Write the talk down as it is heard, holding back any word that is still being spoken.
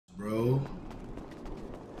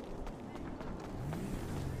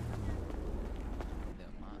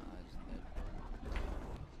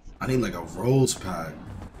I need like a rose pack.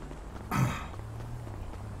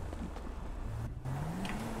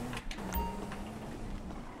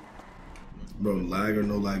 Bro, lag or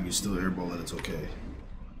no lag, you still airballing, it's okay.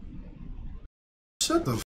 Shut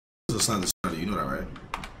the f***. It's not the starter, you know that, right?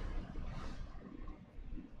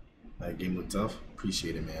 That game looked tough.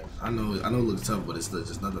 Appreciate it, man. I know it looks tough, but it's still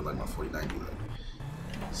just nothing like my 4090. Like,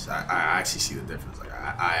 so I actually see the difference. Like,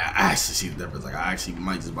 I actually see the difference. Like, I actually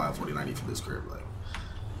might just buy a 4090 for this crib. Like,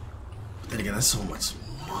 but then again, that's so much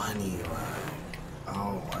money. Like,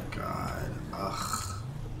 oh my god. Ugh.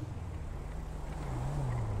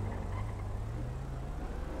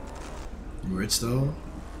 You rich though?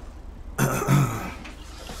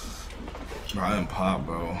 Bro, I am pop,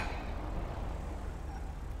 bro.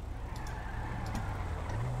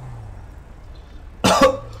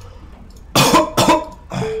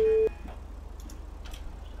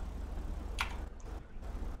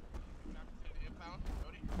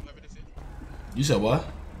 You said what?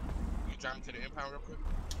 You drive me to the impound real quick?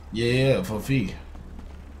 Yeah, for a fee.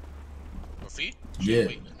 For fee? Yeah.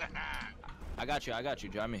 I got you.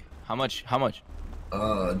 Drive me. How much? How much? 2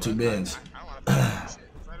 bands. I don't want to pay that shit.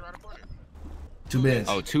 It's right around the corner. 2 bands.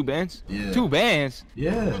 Oh, 2 bands? Yeah. 2 bands?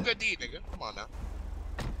 Yeah. Do a good deed, nigga. Come on now.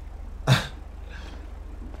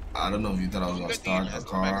 I don't know if you thought I was gonna start a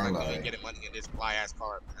car. Like, getting money in this fly ass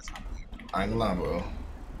car. That's how I ain't gonna lie, bro.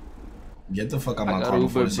 Get the fuck out my car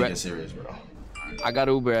before this shit gets serious, bro. I got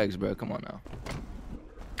Uber X, bro. Come on now.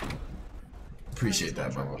 Appreciate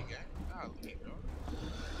that, bro.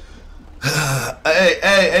 Hey,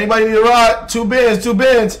 anybody need a ride? 2 bands, 2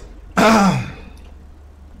 bands.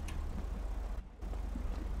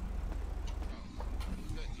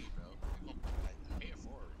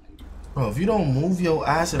 Bro, if you don't move your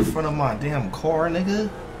ass in front of my damn car, nigga.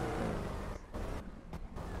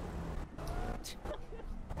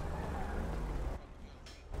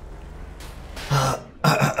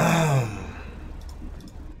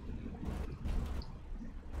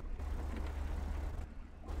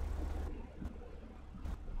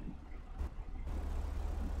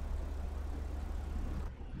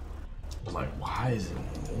 Like, why is it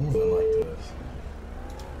moving like this?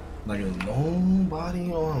 Like, is nobody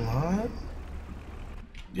online?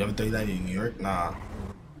 You have a 3090 in New York? Nah.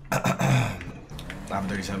 I have a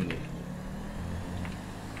 3070.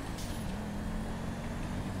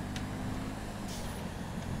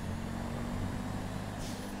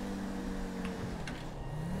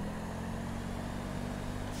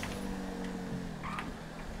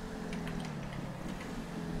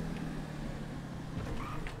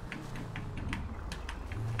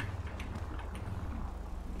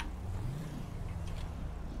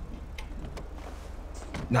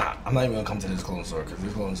 Nah, I'm not even gonna come to this clothing store because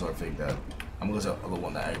this clothing store fake that. I'm gonna go to the other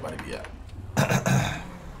one that everybody be at.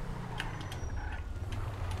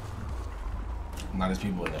 Not as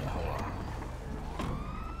people in there. Hold on.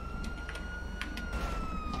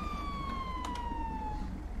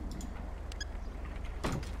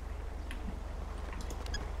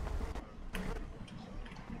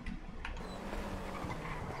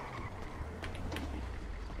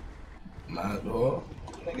 Not oh,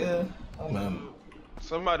 nigga. Oh man.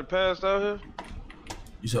 Somebody passed out here?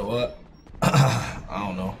 You said what? I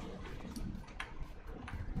don't know.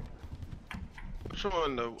 Which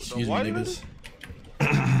one? The Excuse me, white niggas.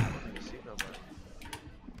 nigga?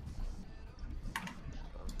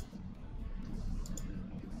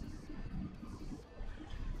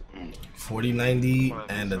 4090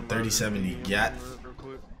 and the 3070 got.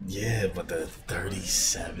 Yeah, but the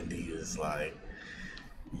 3070 is like,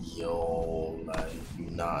 yo, like, you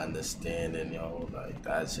not understanding, yo, like,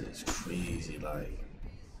 that shit is crazy, like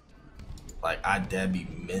I dead be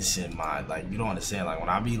missing my, like, you don't understand, like, when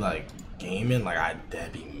I be, like, gaming, like, I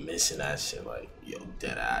dead be missing that shit, like, yo,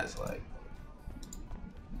 dead ass, like,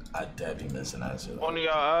 I dead be missing that shit. Like. One of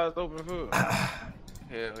y'all eyes open for?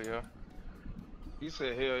 Hell yeah. You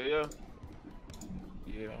said hell yeah?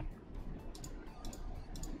 Yeah.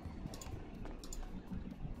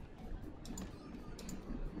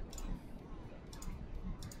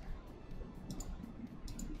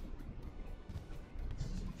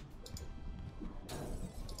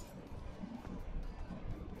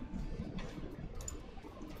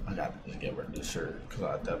 I got to get rid of this shirt because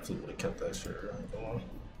I definitely would have kept that shirt.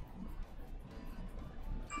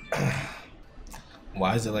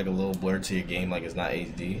 Why is it like a little blur to your game like it's not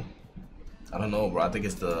HD? I don't know, bro. I think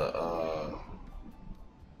it's the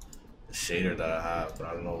shader that I have, but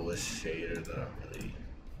I don't know which shader that I really...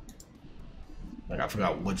 Like, I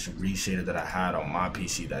forgot which reshader that I had on my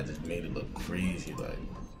PC that just made it look crazy. Like,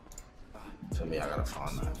 to me, I gotta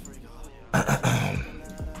find that.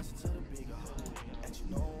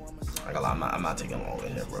 I got I'm not taking long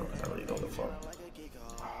in here, bro. I really don't give a fuck.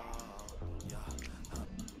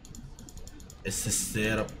 It's the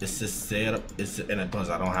setup. It's the setup. And plus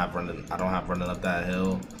I don't have running up that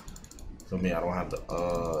hill. For me, I don't have the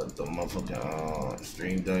motherfucking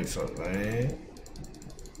stream deck. So man,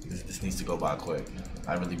 this needs to go by quick.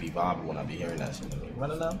 I really be vibing when I be hearing that shit.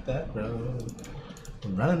 Running up that road,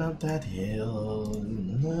 running up that hill.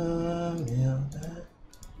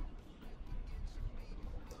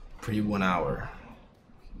 Pre 1 hour.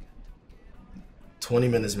 20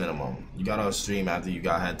 minutes minimum. You got on stream after you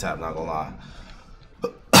got head tap, not gonna lie.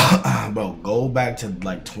 Bro, go back to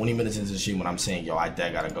like 20 minutes into the stream when I'm saying, yo, I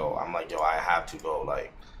dead gotta go. I'm like, yo, I have to go.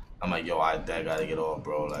 Like, I'm like, yo, I dead gotta get off,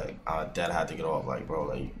 bro. Like, I dead had to get off. Like, bro,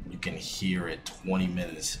 like, you can hear it 20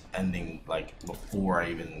 minutes ending, like, before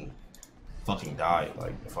I even fucking died.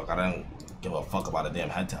 Like, fuck, I don't give a fuck about a damn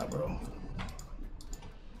head tap, bro.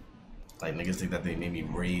 Like, niggas think that they made me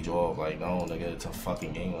rage off. Like, no, nigga, it's a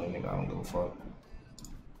fucking game. Like, nigga, I don't give a fuck.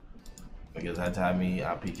 Niggas had to have me,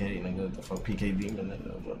 I PK, nigga, the fuck PK demon,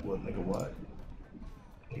 nigga, what, nigga, what?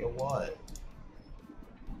 Nigga, what?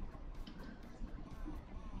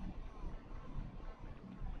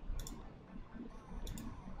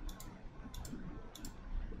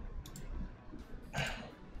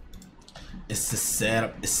 It's the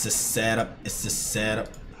setup, it's the setup, it's the setup.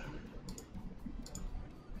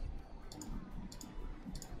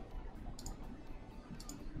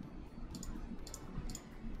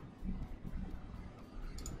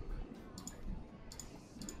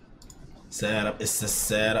 Setup, it's the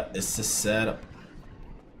setup, it's the setup.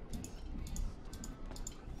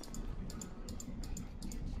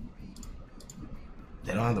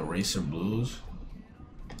 They don't have the Racer Blues?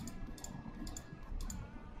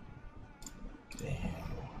 Damn.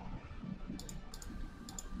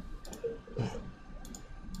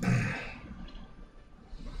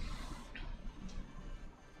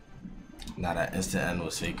 Now that instant end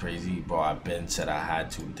was fake crazy, bro. I been said I had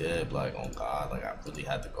to dip, like, oh god, like I really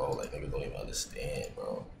had to go. Like, niggas don't even understand,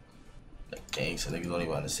 bro. Like, gangsta niggas don't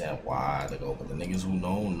even understand why I had to go, but the niggas who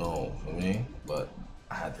know, for me. But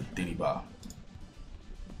I had to diddy bop.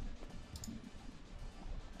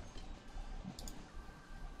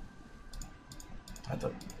 Had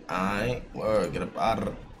to, aight, word, get up out of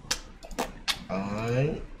the,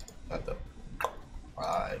 aight, had to,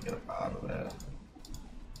 aight, get up out of there.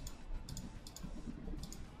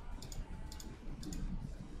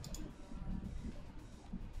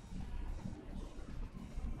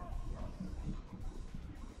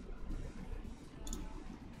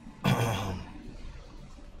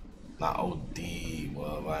 Not OD,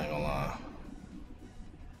 well, I ain't gonna lie.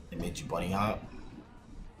 They made you bunny hop?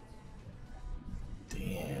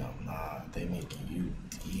 Damn, nah, they making you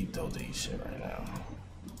deep though, they shit right now.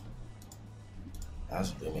 That's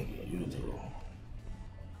what they making you do.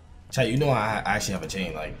 Chat, you know I actually have a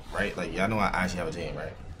chain, like, right? Like, y'all know I actually have a chain,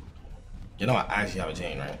 right? You know I actually have a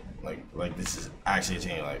chain, right? Like this is actually a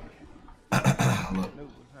chain, like, look.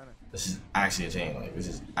 This is actually a chain, like, this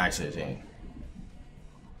is actually a chain.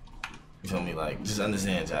 You feel me? Like, just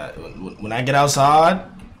understand, chat. When I get outside,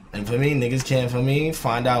 and for me, niggas can't, for me,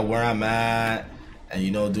 find out where I'm at, and,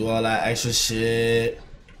 you know, do all that extra shit.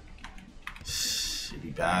 It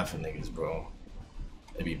be bad for niggas, bro.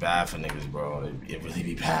 It be bad for niggas, bro. It really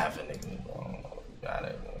be bad for niggas, bro.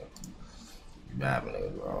 It be bad for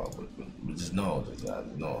niggas, bro. But just know,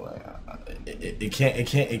 like,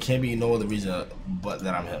 it can't be no other reason but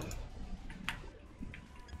that I'm him.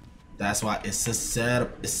 That's why it's a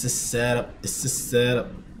setup, it's a setup, it's a setup.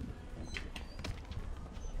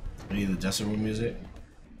 We need the dressing room music.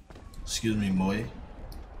 Excuse me, boy.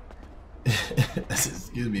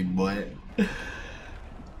 Excuse me, boy.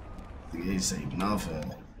 He ain't say nothing.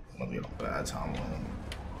 I'm gonna get a bad time on him.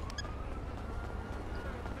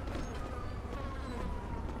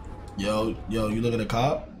 Yo, you looking at a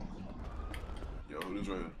cop? Yo, who this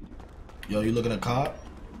right here? Yo, you looking at a cop?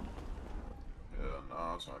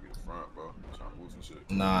 I'm trying to get the front, bro. I'm trying to move some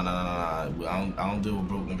shit. Nah. I don't deal with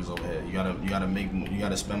broke niggas over here. You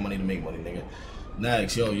gotta spend money to make money, nigga.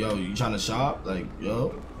 Next, yo, you trying to shop? Like,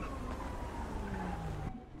 yo.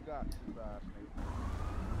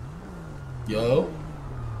 Yo.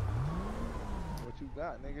 What you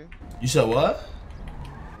got, nigga? You said what?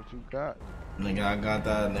 What you got? Nigga, I got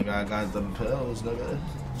that. Nigga, I got the pills, nigga.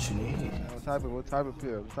 What you need? What type of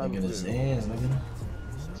pill? What type Nigga, of the pill? Zans, nigga.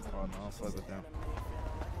 Oh no, I'm fuck with them.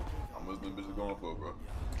 How much them bitches going for, bro?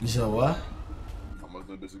 You said what? How much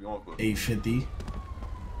them bitches going for? 850.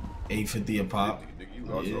 850 a pop. 50, nigga, you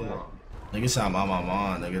lost your mind. Nigga, it's out my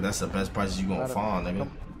mind, nigga. That's the best prices you gonna find, nigga.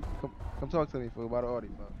 Come talk to me, fool, about the Audi,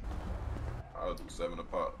 bro. I'll do 7 a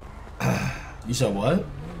pop. You said what?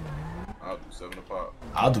 I'll do 7 to pop.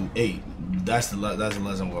 I'll do 8. That's the less I'm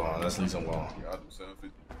going on. That's the least I'm going on. Yeah, I'll do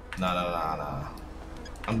 750. Nah.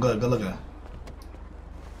 I'm good. Good looking.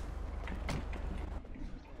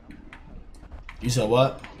 You said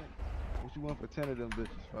what? What you want for 10 of them bitches?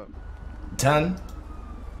 Fuck. 10?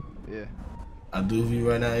 Yeah. I'll do for you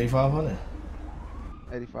right now 8,500.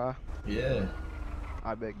 85. Yeah.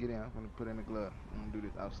 I bet. Get in. I'm gonna put in the glove. I'm gonna do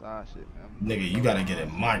this outside shit, man. Nigga, you gotta get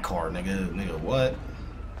in my car, nigga. Nigga, what?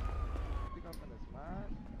 Think I'm gonna smile?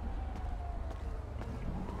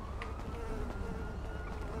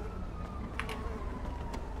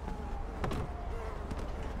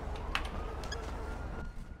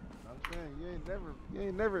 I'm saying you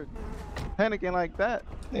ain't never panicking like that.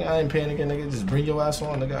 Nigga, I ain't panicking, nigga. Just bring your ass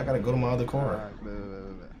on, nigga. I gotta go to my other car. Alright, bet.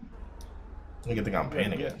 Nigga think I'm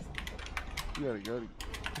panicking. You gotta go. This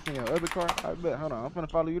in your other car? I bet. Hold on. I'm finna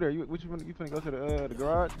follow you there. You finna go to the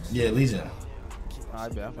garage? Yeah, Legion. I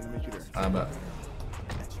bet. I'm finna meet you there. I bet.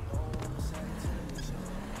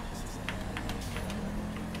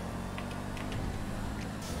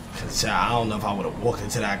 Cause I don't know if I would have walked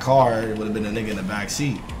into that car, it would have been a nigga in the back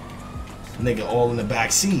seat. Nigga all in the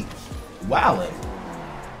back seat. Wildin'.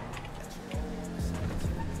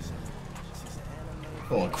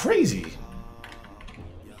 Going crazy.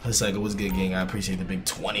 It's like, what's good, gang? I appreciate the big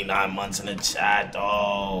 29 months in the chat,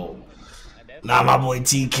 though. Now my boy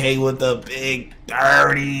TK with the big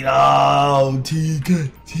 30, though.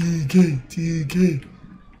 TK.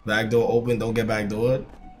 Back door open, don't get back doored.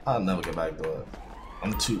 I'll never get back doored.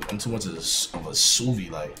 I'm too much of a suvie,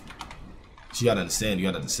 like. You gotta understand.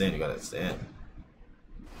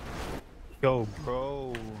 Yo,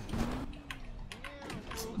 bro.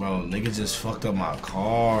 Bro, nigga just fucked up my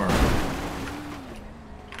car.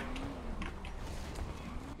 You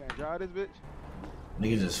can't drive this bitch?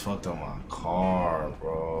 Nigga just fucked up my car, You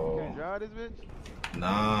bro. can't drive this bitch?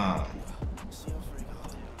 Nah. I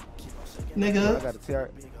Nigga.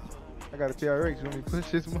 got a TRX. Let me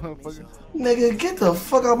push this motherfucker. Nigga, get the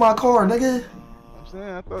fuck out my car, nigga. I'm saying,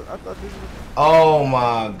 I thought this was... Oh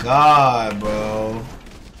my god, bro.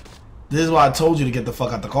 This is why I told you to get the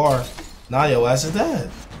fuck out the car. Now your ass is dead.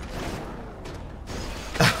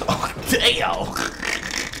 Oh, damn.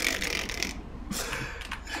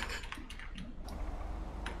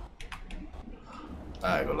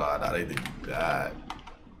 I ain't gonna lie, nah, they did that.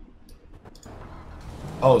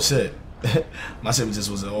 Oh shit. My shit just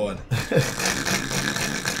wasn't on.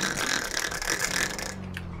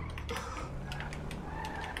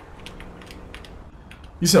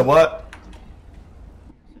 You said what?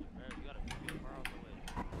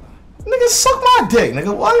 Nigga, suck my dick,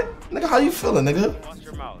 nigga. What? Nigga, how you feeling, nigga?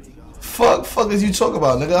 Fuck is you talking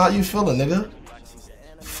about, nigga? How you feeling, nigga?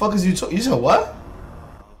 Fuck is you talking? You said what?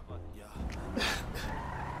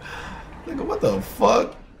 Nigga, what the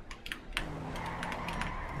fuck?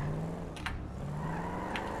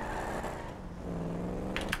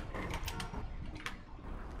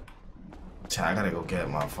 I gotta go get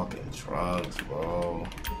my fucking drugs, bro.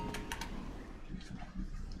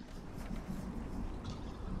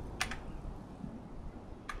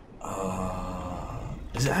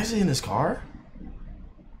 Is it actually in his car?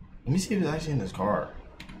 Let me see if it's actually in his car.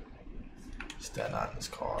 It's that not in his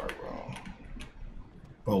car, bro.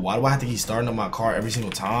 Bro, why do I have to keep starting up my car every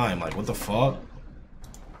single time? Like, what the fuck?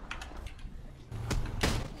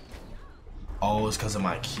 Oh, it's because of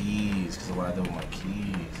my keys. Because of what I did with my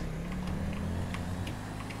keys.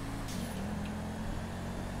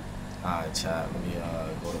 Alright, chat. Let me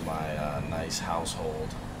go to my nice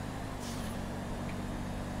household.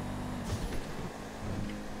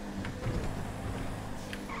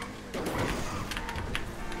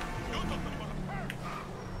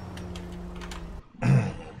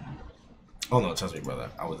 Oh no, trust me,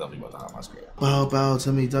 brother. I was definitely about to hide my screen. Bow,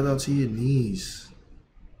 tell me, down to your knees.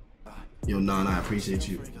 Yo, Nana, I appreciate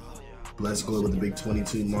you. Bless Glow with the big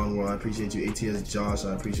 22. Monroe, I appreciate you. ATS Josh,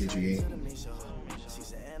 I appreciate you, gang.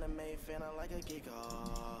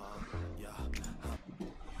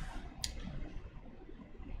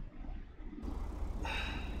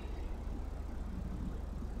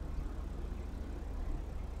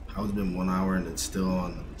 How it's been 1 hour and it's still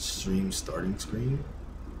on stream starting screen?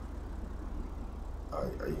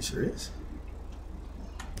 Are you serious?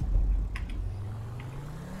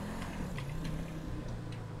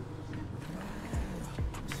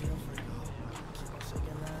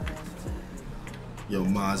 Yo,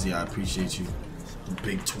 Mozzie, I appreciate you. The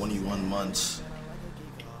big 21 months.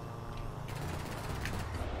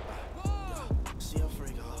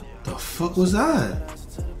 The fuck was that?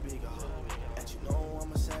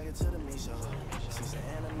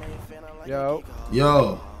 Yo.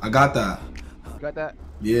 Yo. I got that. You got that?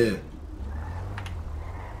 Yeah.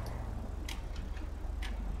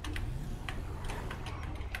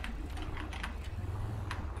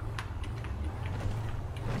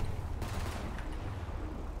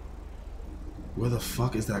 Where the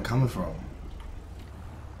fuck is that coming from?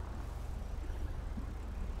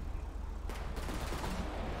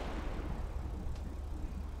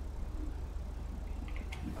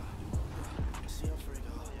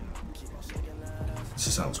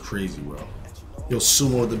 This sounds crazy, bro. Yo,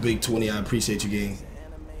 Sumo with the big 20, I appreciate you, gang.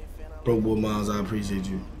 Bro, Boy Miles, I appreciate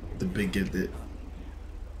you. The big gifted.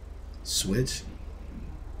 Switch?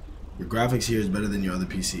 Your graphics here is better than your other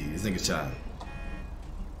PC. This nigga's child.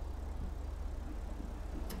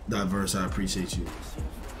 Diverse, I appreciate you.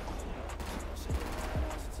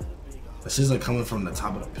 That shit's like coming from the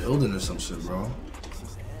top of the building or some shit, bro.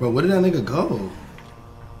 Bro, where did that nigga go?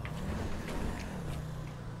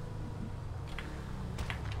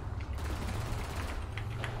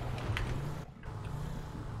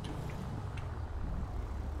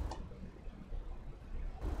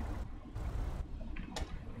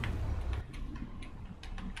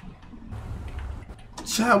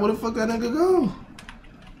 Chad, where the fuck that nigga go?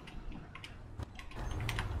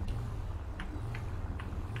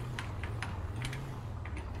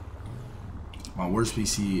 My worst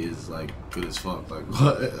PC is like good as fuck. Like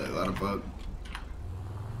what? Like, what the fuck?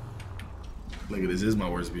 Nigga, this is my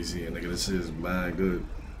worst PC, and nigga, this shit is mad good.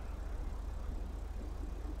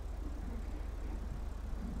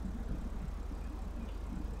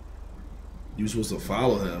 You supposed to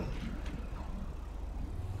follow him,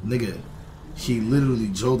 nigga. He literally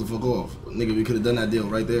drove the fuck off. Nigga, we could have done that deal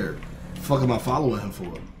right there. Fuck am I following him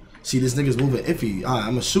for? See, this nigga's moving iffy. Alright,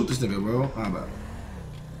 I'm gonna shoot this nigga, bro. How about it?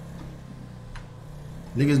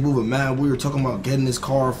 Niggas moving mad weird, talking about getting this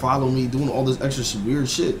car, follow me, doing all this extra weird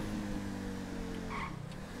shit.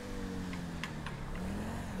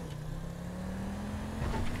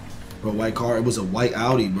 Bro, white car, it was a white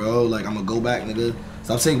Audi, bro. Like, I'm gonna go back, nigga.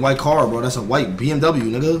 Stop saying white car, bro. That's a white BMW,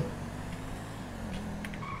 nigga.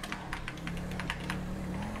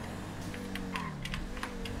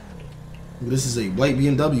 This is a white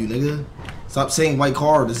BMW, nigga. Stop saying white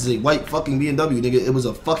car. This is a white fucking BMW, nigga. It was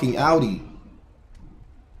a fucking Audi.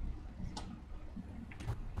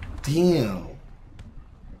 Damn.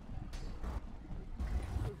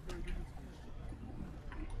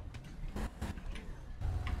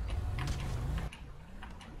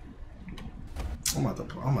 I'm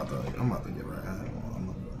about to get right.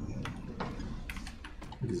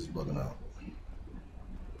 This is bugging out.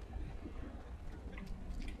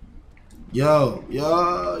 Yo.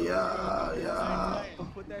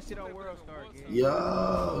 Put that shit on World Star again.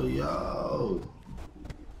 Yo.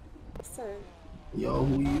 What's up? Yo,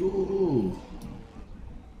 who you?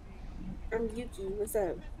 I'm Yuki. What's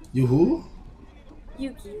up? You who?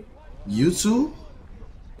 Yuki. You two?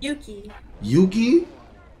 Yuki. Yuki?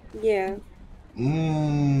 Yeah.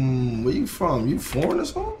 Where you from? You foreign or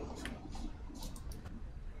something?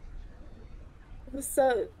 What's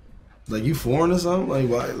up? Like you foreign or something? Like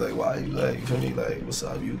why you like you feel me? Like what's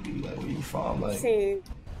up, Yuki? Like where you from? Like Saying.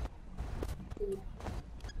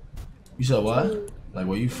 you said what? Like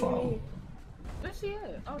where you from? Where's she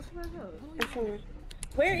at? Oh, she right here.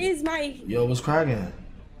 Where is my? Yo, what's cracking?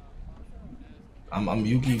 I'm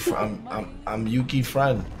Yuki. I'm Yuki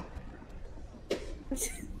friend.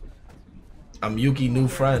 I'm Yuki new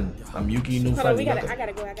friend. I'm Yuki new Hold on, friend. I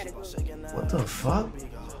gotta go. What the fuck?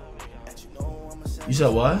 You said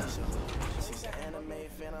what?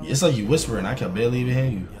 It's like you whispering. I can barely even hear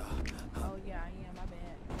you. Oh yeah, I am. My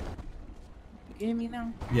bad. You hear me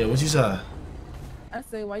now? Yeah, what you said? I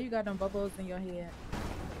say, why you got them bubbles in your head?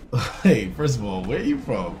 Hey, first of all, where are you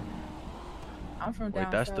from? I'm from down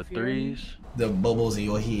Wait, that's south, the you hear me? threes? The bubbles in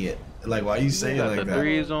your head. Like, why you saying You got like the that?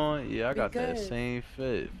 threes on? Yeah, I got that Because- same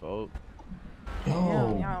fit, folks.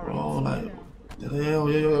 Yo, Yeah, bro, right.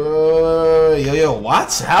 like, yo,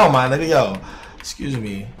 watch out, my nigga, yo. Excuse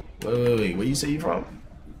me. Wait, where you say you from?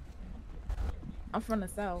 I'm from the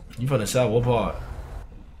south, You from the south? What part?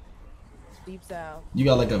 deep south. You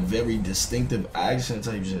got like a very distinctive accent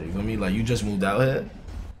type shit. You feel me? Like you just moved out here.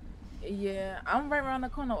 Yeah, I'm right around the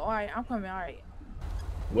corner. All right, I'm coming. All right.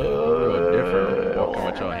 Real different. Walking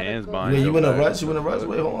with your hands behind Wait, your you in a back. rush? You in a rush?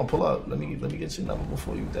 Wait, hold on, pull up. Let me get your number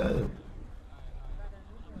before you dead.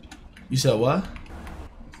 You said what?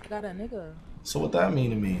 I got a nigga. So what that mean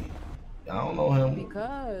to me? I don't know him.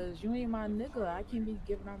 Because you ain't my nigga. I can't be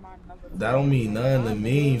giving her my number. That don't mean nothing to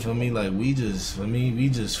me. For me, like we just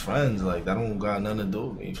friends. Like that don't got nothing to do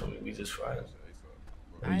with me. For me, we just friends.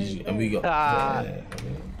 And we go.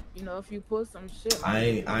 You know, if you put some shit.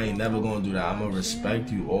 I ain't never gonna do that. I'm gonna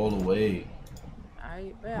respect you all the way.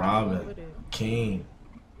 I bet. Robin, Kane.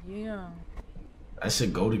 Yeah. That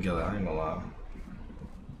should go together. I ain't gonna lie.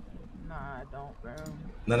 Nah, I don't, bro.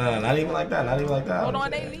 No, not even like that. Not even like that. Hold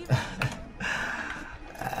on, they leave.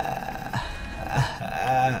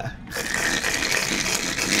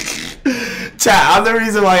 Chat, I'm the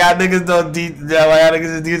reason why y'all niggas don't why y'all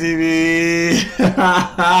niggas is DTV.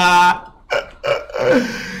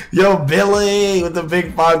 Yo, Billy with the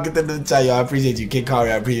big 5, get into the chat. Yo, I appreciate you. Kid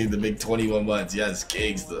Kari, I appreciate the big 21 months. Yes,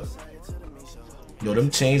 gangster. Yo,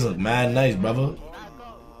 them chains look mad nice, brother.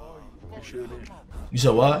 Appreciate it. You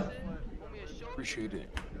said what? Appreciate it.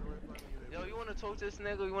 Yo, you wanna talk to this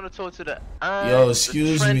nigga? You wanna talk to the Yo,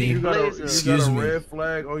 excuse me. You got a Excuse me. red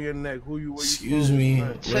flag on your neck. Who you? Excuse me.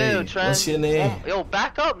 Chill, Wait, Trent. what's your name? Yo,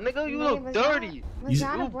 back up, nigga. You look dirty. You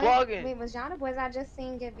bugging. Wait, was y'all the boys I just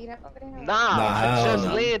seen get beat up over there? Nah, I hell just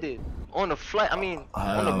no. landed on the flight. I mean,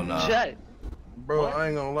 on the Hell no. jet. Bro, I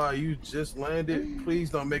ain't gonna lie. You just landed. Please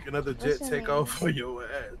don't make another jet take off for your ass.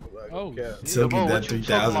 Like, Oh, Silky, Bro, that what you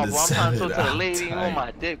talking about, bro? I'm trying to 3007. talk to the lady. You on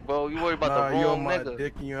my dick, bro. You worry about Nah, the you wrong on my nigga.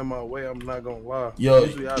 dick and you in my way. I'm not gonna lie. Yo,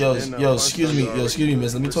 Usually I've been there once, excuse me, but, excuse me,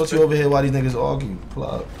 miss. Let me talk to you over here while these niggas argue.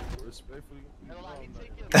 Plug. Respectfully.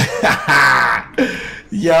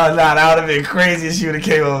 Yo, nah, that would have been crazy if she would have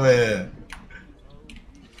came over here.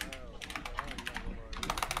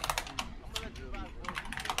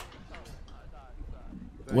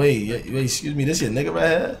 Wait, excuse me, this your nigga right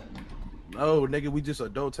here? No, nigga, we just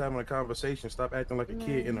adults having a conversation. Stop acting like a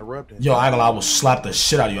kid interrupting. Yo, I ain't gonna lie, I will slap the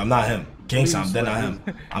shit out of you. I'm not him. Gangster, I'm dead not him.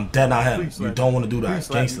 I'm dead not him. You don't want to do that.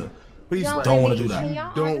 Gangster. Please don't want to do that.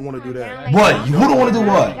 You don't want to do that. What? Who don't want to do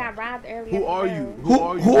what? Who are you? Who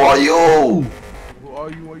are you? Who are you?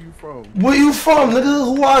 Where you from? Where you from, nigga?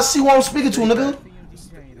 Who I see who I'm speaking to, nigga?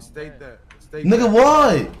 State that. State Nigga, that.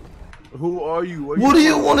 what? Who are you? What do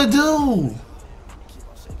you want to do?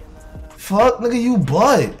 Fuck, nigga, you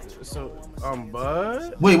butt. So,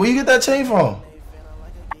 bud? Wait, where you get that chain from?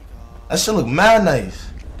 That shit look mad nice.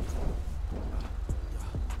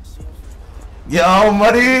 Yo,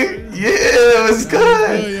 money. Yeah, what's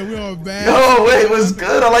good? Yeah, we all bad. Yo, wait, what's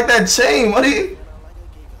good? I like that chain, money.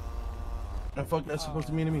 The fuck that's supposed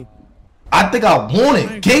to mean to me? I think I want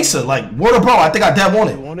it. Gangster, like, word of bro, I think I dead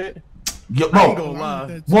want it. You want it? Yo, I ain't bro, gonna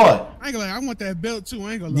lie. what? I ain't gonna lie, I want that belt too.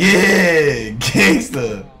 I ain't gonna lie. Yeah,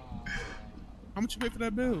 gangster. How much you pay for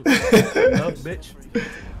that belt? Enough, bitch.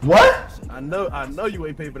 What? I know you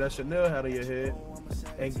ain't paid for that Chanel hat on your head.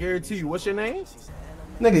 And guarantee you, what's your name?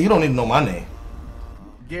 Nigga, you don't even know my name.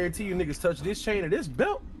 Guarantee you niggas touch this chain or this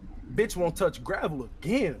belt, bitch won't touch gravel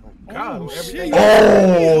again. Oh, God, everything.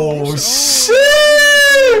 Oh, shit!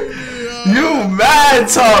 You mad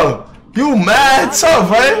tough. You mad tough,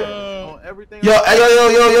 right? Yo,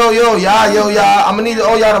 y'all. I'ma need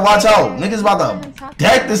all y'all to watch out. Niggas about to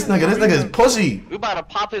deck this nigga. This nigga is pussy. We about to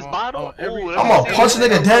pop his bottle. I'm gonna punch a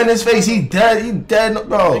nigga dead in his face. He dead. He dead,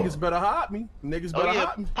 bro. Niggas better hop me. Niggas better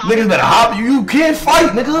hop me. Niggas better hop you. You can't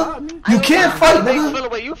fight, nigga. You can't fight,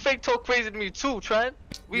 nigga. You fake talk crazy to me too, Trent.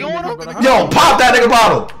 We on him? Yo, pop that nigga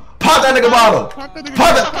bottle. Pop that nigga bottle. Pop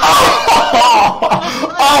that.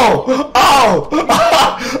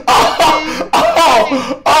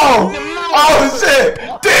 Oh shit.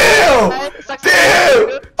 Damn.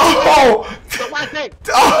 Oh.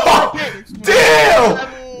 Damn.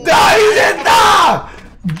 Nah, he said nah.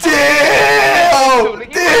 Damn.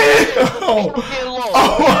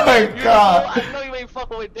 Oh my god. I know you ain't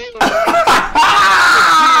fucking with Dave.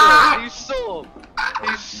 He's so.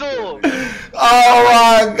 Oh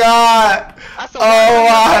my god. Oh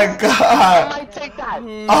my god.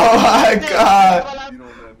 Oh my god.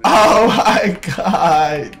 Oh my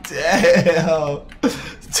god. Damn.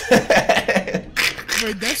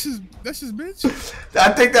 Wait, that's his bitch?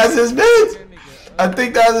 I think that's his bitch.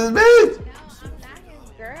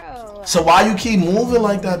 So why you keep moving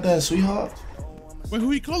like that then, sweetheart? Wait, who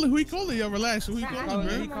he calling? Yo, relax. Who he calling,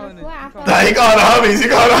 man? He calling the homies. He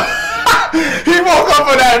calling He woke up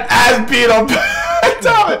with that ass beat up.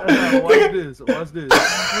 Watch this.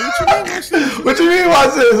 What you mean,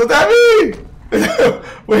 watch this? What that mean?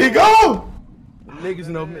 Where he go?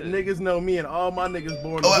 Niggas know me and all my niggas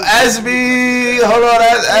born. Oh, SB, hold on,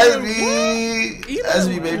 that's SB.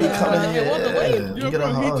 SB, baby, come in here. Yo, Get a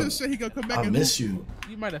bro, he hug. just said he gonna come back I and miss you.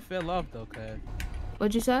 You might have fell off though, cuz.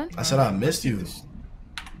 What'd you say? I said I missed you.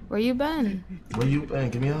 Where you been? Where you been?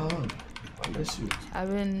 Give me a hug. I miss you. I've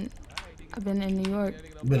been in New York.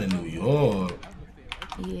 You been in New York?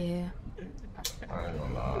 Yeah. I ain't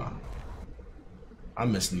gonna lie. I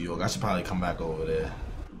miss New York. I should probably come back over there.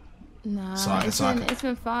 Nah, So it's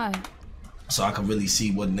been fine. So I can really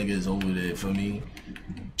see what niggas over there for me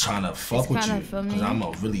trying to fuck with you. Cause I'm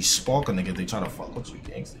a really sparker nigga. They trying to fuck with you,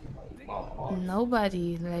 gangster.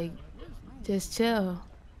 Nobody, like, just chill.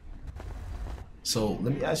 So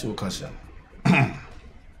let me ask you a question.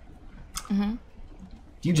 Mhm.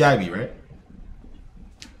 You jag me, right?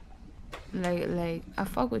 Like, I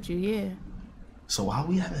fuck with you, yeah. So why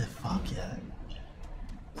we haven't fuck yet?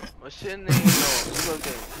 What's your name though? You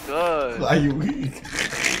looking good. Why you weak?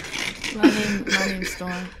 My name's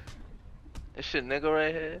Storm. This shit nigga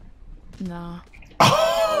right here? Nah.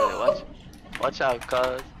 Watch out,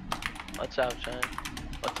 cuz. Watch out, Shane.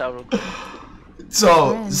 Watch out real quick.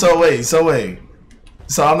 So wait. So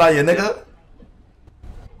I'm not your nigga?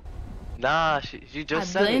 Nah, she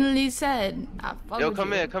just said I blatantly said I fuck yo, with come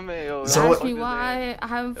you. here, come here, yo. So ask me why I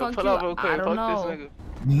haven't fucked you. Up real quick. I don't Fuck know. this nigga.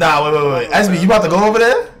 Nah, wait. Ask me, you about to go over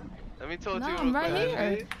there? Let me talk to you No, real I'm right quick, here.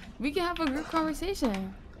 Ashley. We can have a group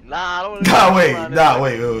conversation. Nah, I don't wanna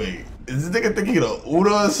Wait. Is this nigga thinking of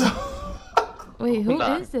Uda or something? Wait, who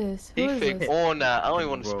is this? Who He is fake this? on that. I don't even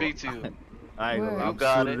want to speak to you. I ain't gonna lie. You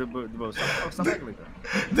got it.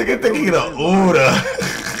 Nigga thinking of Uda.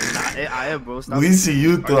 I am, bro. Stop. We see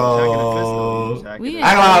you throw. I ain't gonna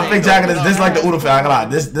lie, fake jacket is this like the Uda fit. I ain't gonna lie,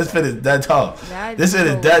 this fit is dead tough. This shit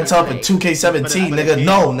is dead tough in 2K17, nigga.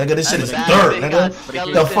 No, nigga, this shit is dirt, nigga.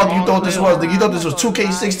 The fuck you thought this was? Nigga, you thought this was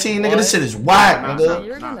 2K16, nigga? This shit is whack,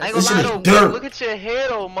 nigga. This shit is dirt. Look at your hair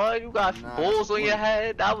though, man. You got balls on your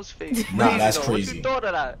head. That was fake. Nah, that's What crazy. you thought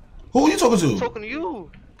of that? Who are you talking to? I'm talking to you.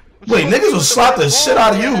 Wait, niggas will slap the shit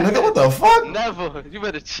out of you, nigga. What the fuck? Never. You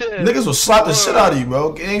better chill. Niggas will slap the shit out of you,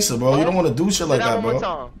 bro. Gangster, bro. You don't want to do shit like that,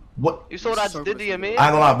 bro. What? You saw what I just did to your man? I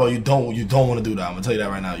ain't gonna lie, bro. You don't want to do that. I'm gonna tell you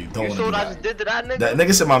that right now. You don't want to do You saw what I that. just did to that nigga? That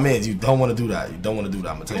nigga said my man. You don't want to do that. You don't want to do that.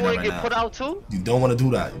 I'm gonna tell you that You right wanna get put now. out too? You don't want to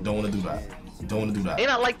do that. You don't want to do that. You don't want to do that.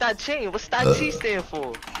 Ain't I like that chain? What's that T stand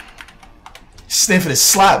for? Stand for the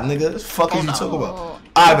slap, nigga. What the fuck is you talking about?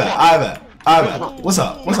 I bet. What's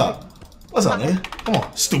up, nigga? Come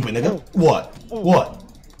on, stupid nigga. What,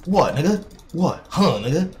 nigga? What? Huh,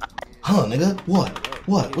 nigga? What?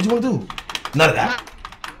 What you wanna do? None of that.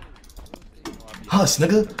 Hush,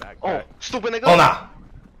 nigga. Oh, stupid nigga. Oh, nah.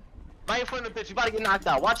 Right in front of the bitch. You about to get knocked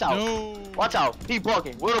out. Watch out. No. Watch out. He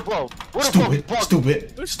bugging. Where the bro?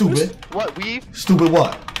 Stupid. What, weave? Stupid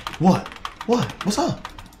what? What? What's up?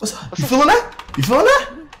 You feeling that? You feeling that?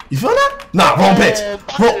 Nah, wrong pitch.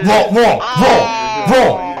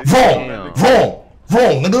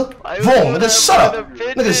 Wrong, nigga. Wrong, nigga. Shut up.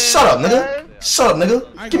 Nigga.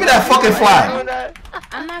 Give me that fucking flag.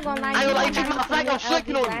 I'm not gonna lie. I ain't like take my flag. I'm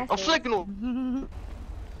flicking on you. I'm flicking on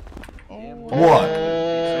you. What?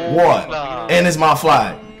 And it's my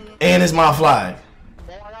flag.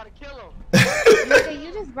 Nigga,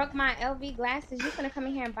 you just broke my LV glasses. You finna come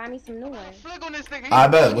in here and buy me some new ones. Flick on this nigga. I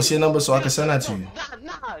bet. What's your number so I can send that to you?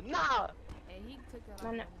 Nah.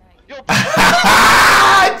 Yo,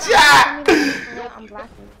 Jack! I'm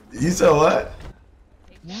blocking. You said what?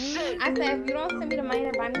 I said if you don't send me the money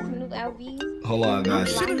to buy me some new LVs. Hold on,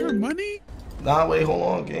 guys. Shit, her money? Nah, wait, hold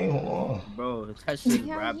on, gang, hold on. Bro, that shit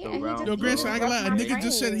wrapped yeah, around. Yo, grandson, I ain't gonna lie. A my nigga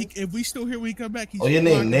just said friend. if we still here when he come back, he's Oh, your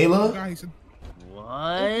name, Nayla?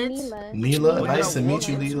 What? Neela, nice to meet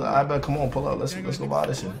you, Neela. I bet. Come on, pull up. Let's go buy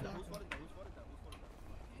this shit.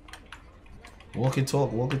 Walk and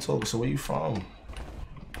talk. So where you from?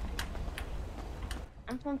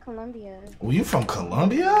 I'm from Colombia. Were you from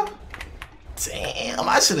Colombia? Damn,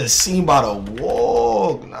 I should have seen by the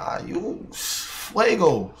walk. Nah, you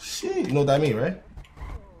fuego. Shit, you know what that mean, right?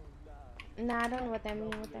 Nah, I don't know what that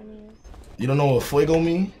means. What that means? You don't know what fuego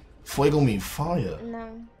mean? Fuego mean fire. No.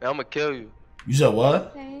 I'ma kill you. You said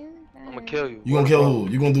what? I'ma kill you. You gonna kill who?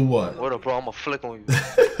 You gonna do what? What up, bro? I'ma flick on you.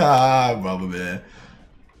 Ah, brother, man.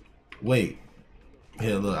 Wait.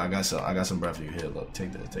 Here, look. I got some breath for you. Here, look.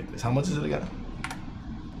 Take this. How much is it again?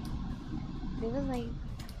 It was like,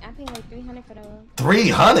 I paid like 300 for those.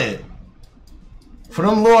 300 for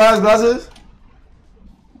them little ass glasses?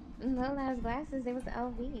 Little ass glasses, they was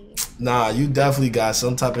LV. Nah, you definitely got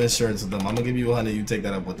some type of insurance with them. I'm gonna give you 100. You take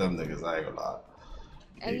that up with them niggas. I ain't gonna lie.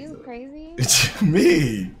 Are you crazy? It's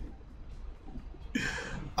me.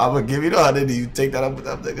 I'm gonna give you the 100. You take that up with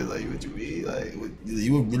them niggas. Like, what you mean? Like,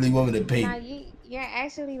 you would really want me to pay? Nah, you're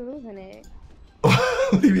actually losing it.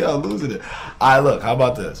 What do you mean I'm losing it? Alright, look. How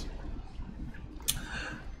about this?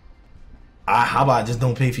 How about I just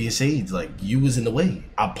don't pay for your shades? Like, you was in the way.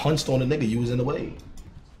 I punched on the nigga. You was in the way.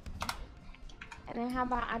 And then how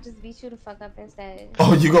about I just beat you the fuck up instead?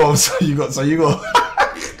 Oh, you go. So you go.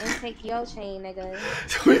 And take your chain, nigga.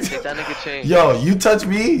 Take that nigga chain. Yo, you touch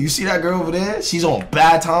me. You see that girl over there? She's on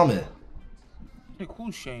bad timing. Take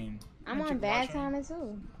who's Shane? I'm on bad timing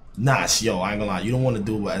too. Nah, yo, I ain't gonna lie. You don't want to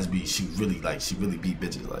do it with SB. She really beat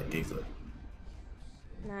bitches like gangsta.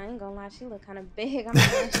 Nah, I ain't gonna lie. She look kind of big. I'm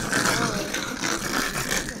not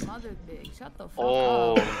Your mother's big. Shut the fuck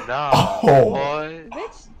Oh, up. nah. Oh. Boy.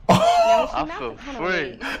 Bitch. Oh. No, she I not feel kinda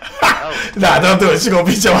free. big. Nah, don't do it. She gonna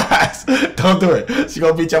beat your ass. Don't do it. She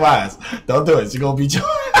gonna beat your ass. Don't do it. She gonna beat your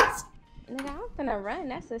ass. Nigga, I'm finna run.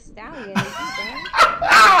 That's a stallion.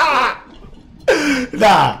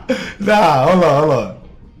 Nah. Hold on.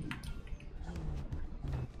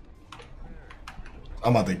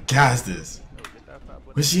 I'm about to gas this.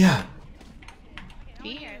 Where's she at?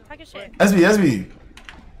 Yeah, talk your shit. SB.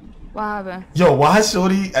 What happened? Yo, why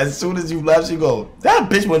shorty, as soon as you left, she go, that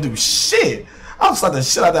bitch wouldn't do shit. I'm slapping the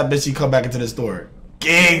shit out of that bitch. She come back into the store.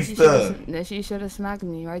 Gangsta. She should have smacked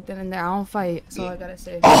me right then and there. I don't fight. That's all I gotta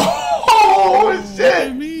say. Oh,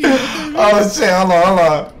 shit. Oh, shit. Hold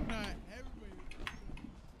on.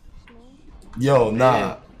 Yo,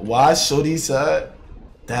 nah. Why shorty said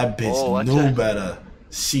that bitch knew better.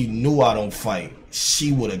 She knew I don't fight.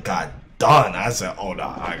 She would have got done. I said, oh,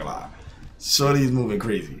 nah, I ain't gonna lie. Shorty's moving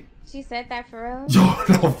crazy. She said that for real? Yo,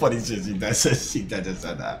 no funny shit. She just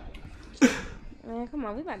said that. Man, come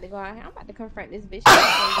on. We about to go out here. I'm about to confront this bitch.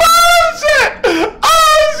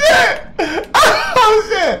 Oh,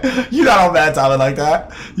 shit. You not on bad timing like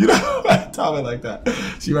that.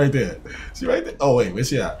 She right there. Oh, wait. Where's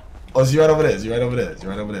she at? Oh, she right over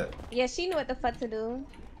there. Yeah, she knew what the fuck to do.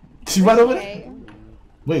 She right over there?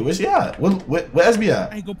 Wait, where's she at? Where SB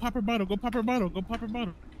at? Hey, go pop her bottle. Where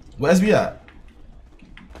SB at?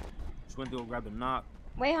 She went to go grab the knock.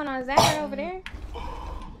 Wait, hold on. Is that her over there?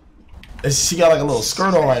 And she got like a little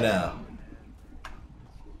skirt on right now.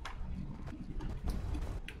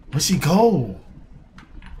 Where'd she go?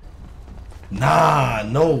 Nah,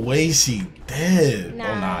 no way she did.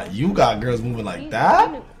 Nah. Oh, nah. You got girls moving like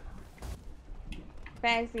that?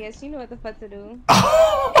 Facts, yeah. She knew what the fuck to do.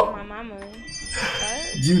 My mama.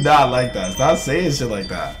 You not like that. Stop saying shit like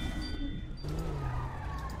that.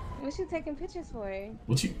 What you taking pictures for?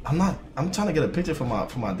 I'm trying to get a picture for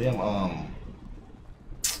my damn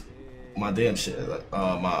my damn shit. Like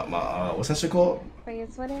my what's that shit called? For your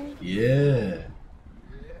Twitter? Yeah.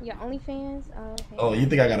 Your OnlyFans? Oh, okay. Oh, you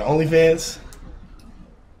think I got an OnlyFans?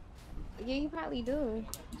 Yeah, you probably do.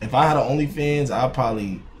 If I had an OnlyFans, I'd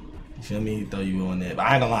probably, you feel me, throw you on there. But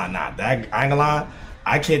I ain't gonna lie, I ain't gonna lie,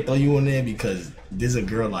 I can't throw you on there because there's a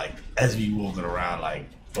girl like SV walking around like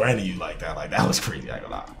threatening you like that. Like that was crazy. I ain't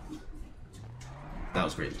gonna lie. That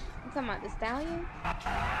was crazy. You talking about the stallion?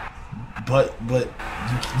 But you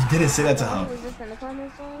didn't say that to her. Was this in the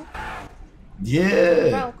comments, bro? Yeah.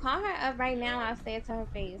 Bro, call her up right now. I'll say it to her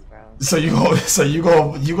face, bro. So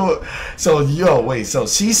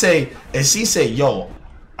she say, yo,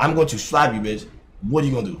 I'm going to slap you, bitch. What are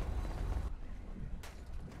you gonna do?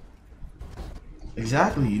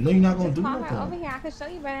 Exactly. You know you're not gonna do Call nothing. her over here. I could show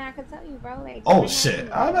you better than I could tell you, bro. Like, Oh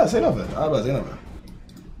shit. I better say nothing. I'm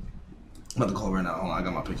about to call right now. Hold on, I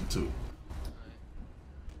got my picture too.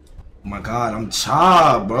 Oh my god, I'm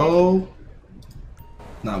chopped, bro.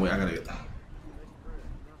 Nah, wait, I gotta get.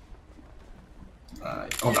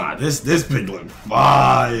 Alright. Oh nah, this pic look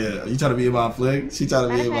fire. You trying to be in my flick? She trying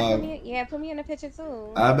to be in my. Yeah, put me in the picture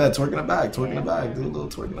too. I bet twerk in the bag. Do a little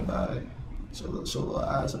twerk in the bag. Show a little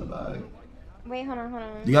ass in the bag. Wait, hold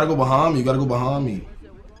on. You gotta go behind me.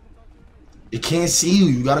 It can't see you.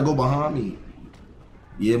 You gotta go behind me.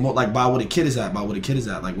 Yeah, more like by where the kid is at. Like where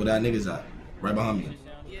that nigga's at. Right behind me.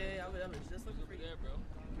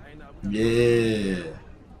 Yeah.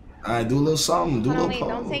 Alright, do a little something. Do a little pose.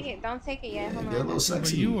 Don't take it yet. Hold on. Get a little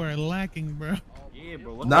sexy. Bro, you are lacking, bro. Yeah,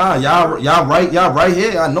 bro. Nah, y'all right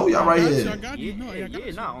here. I know y'all right here.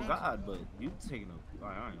 Yeah, nah, on God, but you taking a.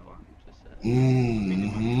 I ain't gonna lie.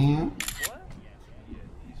 Mm-hmm.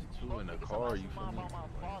 Two in the car, you feel me?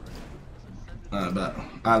 Alright, bet.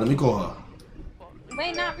 Alright, let me call her.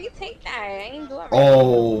 Wait, nah, retake that. I ain't do it right.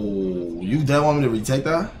 Oh, you didn't want me to retake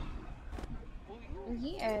that?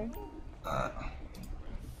 Yeah. Alright.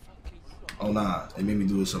 Oh nah, it made me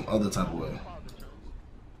do it some other type of way.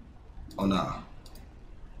 Oh nah.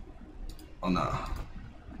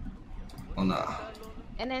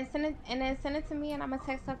 And then send it to me, and I'ma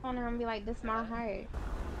text her on her and be like, "This my heart."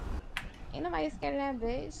 Ain't nobody scared of that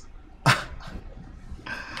bitch.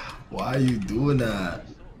 Why are you doing that?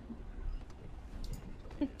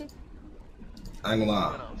 I ain't gonna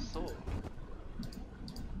lie.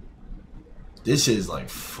 This shit is like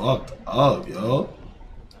fucked up, yo.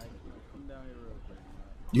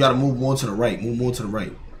 You gotta move more to the right. Oh,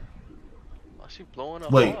 she blowing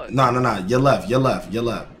up. Wait, hard. nah. Your left.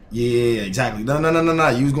 Yeah, exactly. No.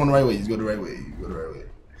 You was going the right way.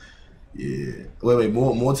 Yeah. Wait.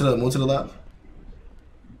 More to the left.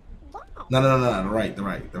 No. The right.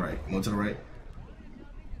 More to the right.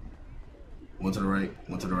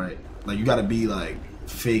 More to the right. Like you gotta be like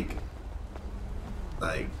fake,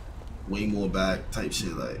 like way more back type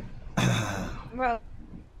shit. Like, Bro.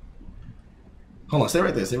 Hold on, stay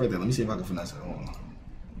right there. Let me see if I can finesse it. Hold on.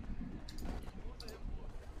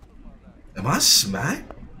 Am I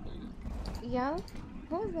smacked? Yo,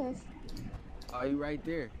 who is this? Oh, you right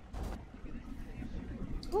there.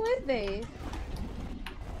 Who is this?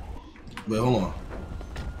 Wait, hold on.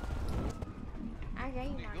 I got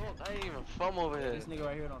you. I ain't even from over here. This nigga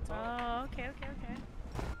right here don't talk. Oh, okay.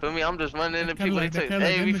 Feel me? I'm just running into That people. They Cadillac, say, that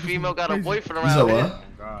 "Hey, Cadillac, every them niggas female got a crazy. boyfriend You said around what? here." Oh,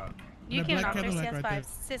 God. You That came black out there, Cadillac right there. CS5.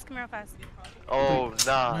 Sis, come here fast. Oh,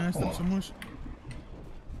 nah. Man, stop so much.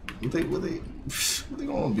 What they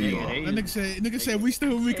gonna be on? That nigga said we still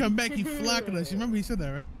when we come back he flocking us. You remember he said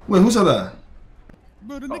that, right? Wait, who said that?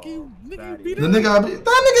 Bro, the nigga you beat The up. nigga,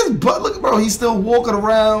 that nigga's butt. Look, bro, he's still walking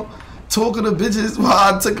around talking to bitches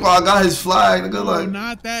while I got his flag. Nigga, No, like,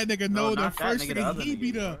 not that nigga. No, the not that first nigga, the nigga other he nigga,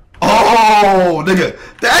 beat up. oh, nigga,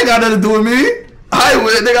 that ain't got nothing to do with me. I ain't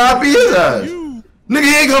with it, nigga. I beat his ass. You. Nigga,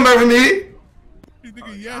 he ain't come back for me.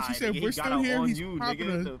 Nigga, yes, he Nah, said nigga, we're he still got here. on He's you, popping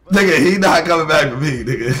nigga. us. Nigga, he not coming back for me,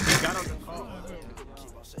 nigga. Got on the call.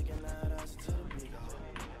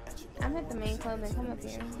 I'm at the main club and come up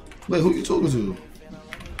here. Wait, who you talking to?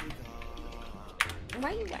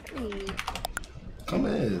 Why you got me? Come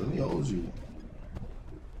in, let me hold you.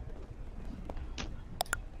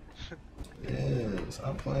 Yeah,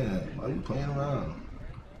 stop playing. Why you playing around?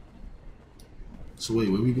 So wait,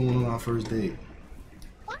 where we going on our first date?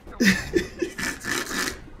 I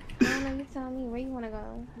don't know, you tell me where you wanna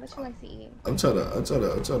go. What you like to eat? I'm trying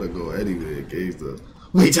to go anywhere in case the.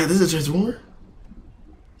 Wait, Chad, this is a Transformer?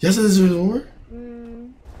 Yes, this is a Transformer?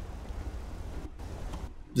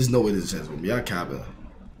 There's no way this is a Transformer. Y'all capping.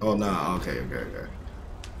 Oh nah, okay.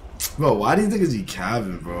 Bro, why do you think he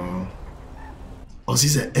capping, bro? Oh,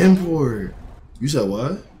 she's an import. You said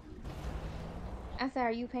what? I said,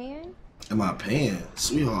 are you paying? Am I paying?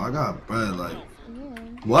 Sweetheart, I got bread, like. Yeah.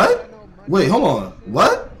 What? Wait, hold on.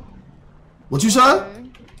 What? What you said?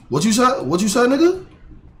 What you said? What you said, nigga?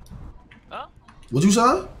 Huh? What you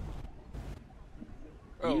said?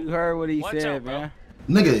 You heard what he said, out, man.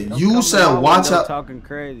 Nigga, Don't you come said around watch window out. Talking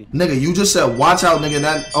crazy. Nigga, you just said watch out, nigga.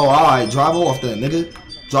 That. Oh, all right. Drive off then, nigga.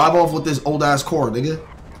 Drive off with this old ass car, nigga.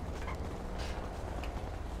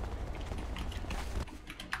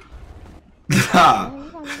 Nah.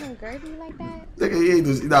 You gonna even gird me like that? Nigga, he ain't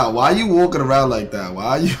just, nah, why you walking around like that?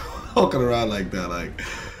 Why you walking around like that? Like,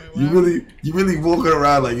 you really walking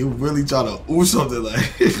around like you really trying to ooh something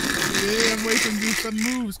like. Yeah, I'm waiting to do some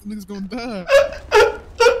moves. Niggas gonna die.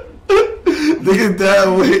 Nigga that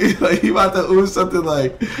way, like he about to ooh something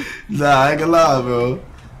like. Nah, I ain't gonna lie, bro.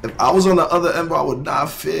 If I was on the other end, bro, I would not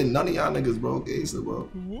fit none of y'all niggas, bro. Gangster, bro.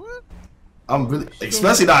 What? I'm really,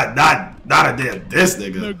 especially not a damn this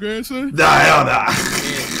nigga. No grandson? Nah, hell nah. Yeah,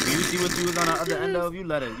 you see what you was on the other end of? You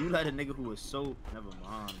let a nigga who was so never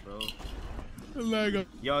mind, bro. Like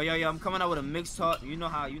Yo, I'm coming out with a mixed talk. You know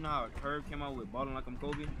how Herb came out with Ballin' Like I'm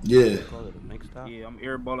Kobe? Yeah. Call it a mixed talk? Yeah, I'm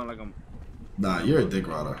airballing like I'm. Nah, you're a dick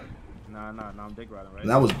rider. Nah, I'm dick riding, right?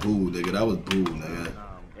 That was boo, nigga. That was boo, nigga.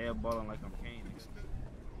 Nah, I'm airballing like I'm Kane.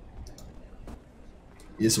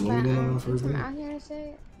 Yeah, so when we going on the first From date? out here and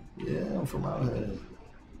shit? Yeah, I'm from out here.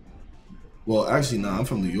 Well, actually, nah, I'm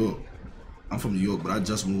from New York. I'm from New York, but I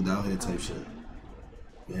just moved out here type shit.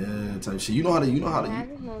 Yeah, type shit. You know how to. I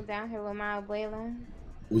just moved down here with my abuela.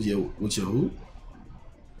 With your who?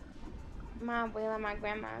 My abuela, my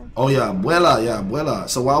grandma. Oh yeah, abuela.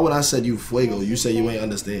 So why would I said you fuego? You say you ain't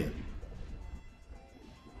understand.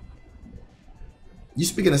 You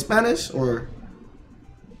speaking in Spanish or?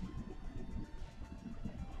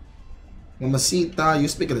 Mamacita, you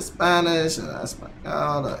speaking in Spanish? That's my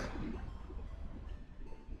God.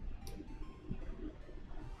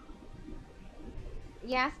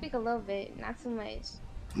 Yeah, I speak a little bit, not too much.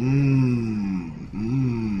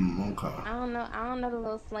 Okay. I don't know the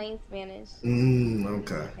little slang Spanish.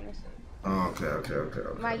 Okay. Okay.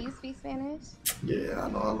 Why, you speak Spanish? Yeah, I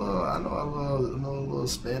know a little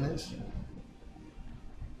Spanish.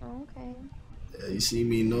 Oh, okay. Yeah, you see,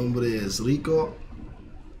 mi nombre es Rico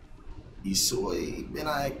y soy ven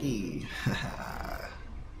aquí.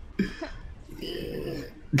 Yeah.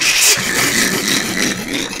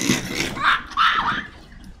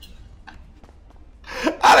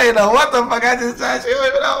 I don't even know what the fuck I just said. She don't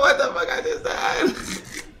even know what the fuck I just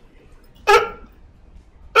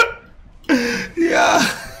said. Yeah.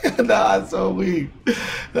 Nah, it's so weak.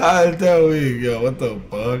 Nah, it's so weak. Yo, what the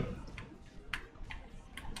fuck?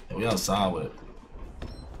 We outside with it.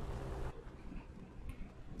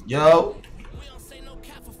 Yo.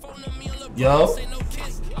 Yo.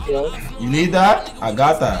 You need that? I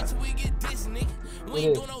got that.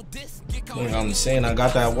 Nigga, I'm saying I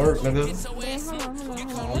got that work, nigga.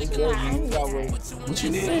 What you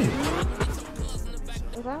need?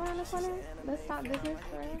 Go around the corner. Let's talk business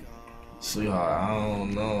for real. Sweetheart, I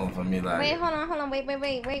don't know if I mean like. Wait, hold on. Wait.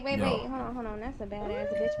 Hold on. That's a badass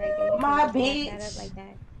bitch right there. My bitch. That bitch. up like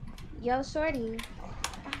that. Yo, shorty.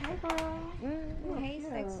 Hi, girl. Hey,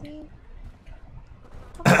 sexy.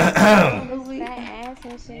 Fat ass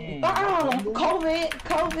and shit. COVID.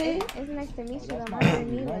 It's nice to meet you. Though. My name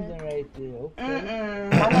is Neela.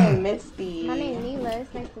 My name is Misty. My name is Neela.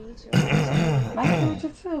 It's nice to meet you. Nice to meet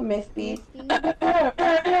you too, Misty.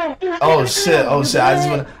 Oh shit! I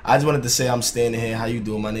just wanted to say I'm standing here. How you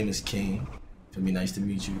doing? My name is Kane. For me, nice to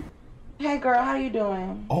meet you. Hey girl, how you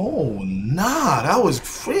doing? Oh nah, that was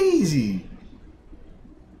crazy.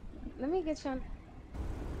 Let me get you.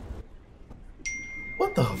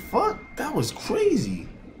 What the fuck? That was crazy.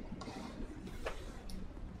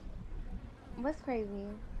 What's crazy?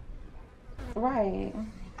 Right.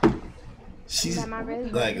 She's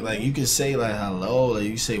like you can say like hello, like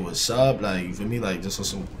you say what's up, like for me like just on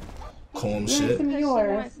some calm shit. She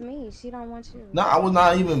wants me. She don't want you. No, I was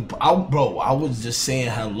not even. I was just saying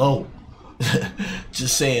hello.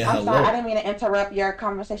 Just saying hello. I'm sorry, I didn't mean to interrupt your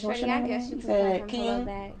conversation. What's your name? I guess you said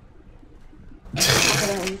King.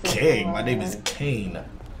 Kane. My name is Kane.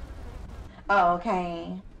 Oh,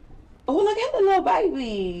 Kane. Oh, look at the little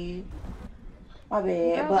baby. My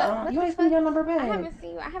bad, but you ain't seen your number back. I haven't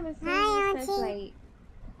seen you since like.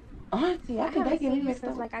 Auntie, I can take you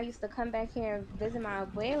since like I used to come back here and visit my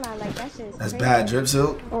abuela. Like that shit's That's crazy. bad, Drip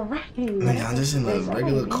Silk. Right. Nigga, I'm just in a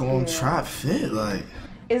regular calm trap fit, like.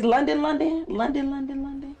 Is London?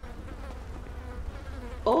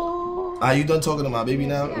 Oh. Are you done talking to my baby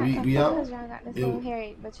now? We out? Y'all got the same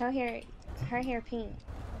hair, but your hair, her hair pink.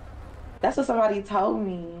 That's what somebody told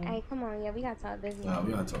me. Hey, come on, yeah, we gotta talk business. Nah,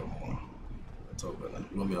 we gotta talk more. You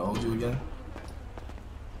want me to hold you again?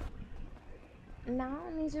 No, I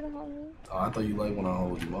don't need you to hold me. Oh, I thought you liked when I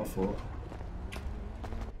hold you. My fault.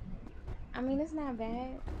 I mean, it's not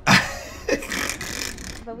bad.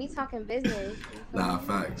 But we talking business. Nah,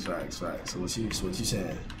 facts. So what you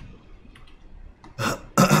saying?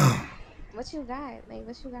 What you got? Like,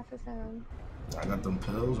 what you got for some? I got them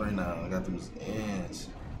pills right now. I got them ants.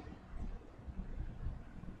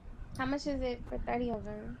 How much is it for 30 of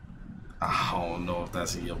them? I don't know if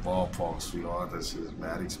that's in your ballpark, sweetheart. That shit's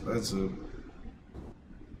mad expensive.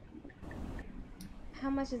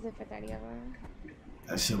 How much is it for 30 of them?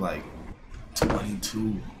 That shit like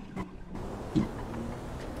 22.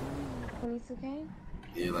 22K?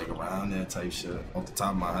 Yeah, like around that type shit. Off the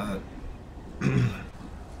top of my head.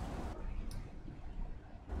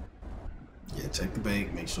 Yeah, check the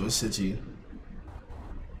bank. Make sure it's Silky.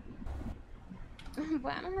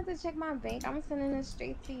 But I don't have to check my bank. I'm sending it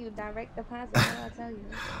straight to you. Direct deposit. What I tell you?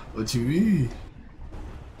 What you mean?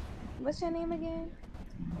 What's your name again?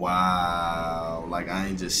 Wow. Like, I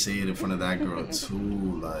ain't just say it in front of that girl,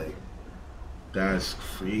 too. Like, that's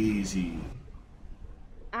crazy.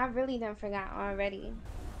 I really done forgot already.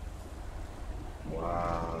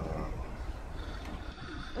 Wow.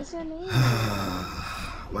 What's your name?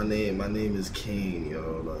 My name is Kane,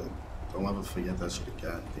 yo. Like, don't ever forget that shit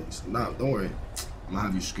again. So, nah, don't worry. I'm gonna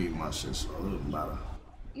have you scream my shit, so it doesn't matter.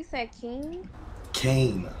 You said King?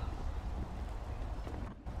 Kane.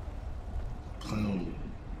 Playing with me.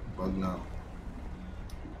 Bug now.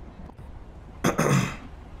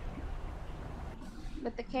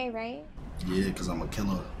 With the K, right? Yeah, because I'm a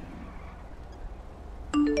killer.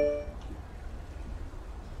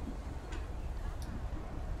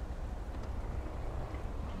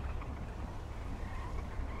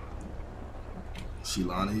 She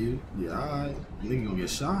lying to you? Yeah, alright. Nigga gonna get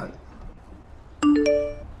shot.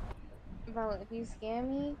 Bro, if you scare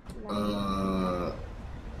me, why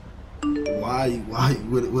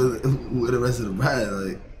with the rest of the bride?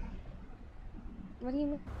 Like, what do you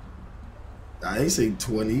mean? I ain't say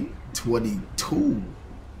 20, 22.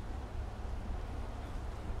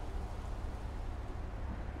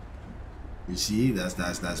 You see,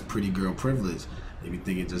 that's pretty girl privilege. They be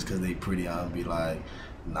thinking just because they pretty, I'll be like,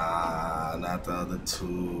 nah, not the other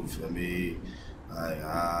two. For me, like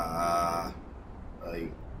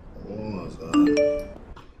like, oh,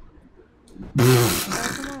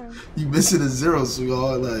 you missing a zero,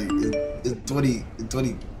 sweetheart. Like it's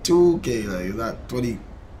 22K. Like it's not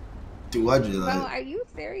 2,200. Like, bro, are you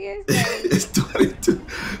serious? It's 22.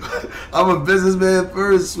 I'm a businessman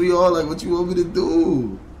first, sweetheart. Like, what you want me to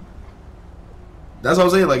do? That's what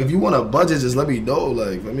I'm saying. Like, if you want a budget, just let me know.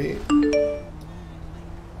 Like, for me.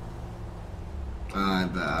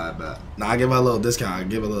 I bet. Nah, I give her a little discount. I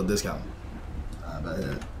give her a little discount. I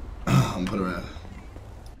bet. I'm gonna put her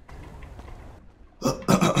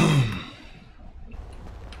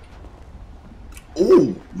in.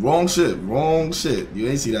 Ooh, wrong shit. You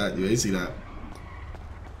ain't see that.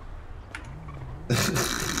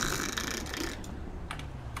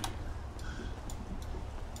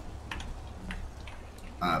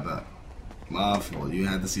 I bet. My fault. You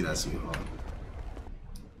had to see that, sweetheart.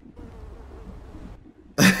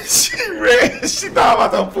 She ran. She thought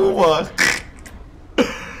about the puma.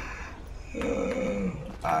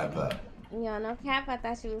 I bet. Yo, no cap. I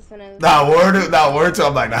thought she was finna. Nah, word to.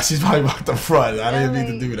 I'm like, nah, she's probably about the front. I didn't need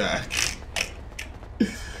to do that.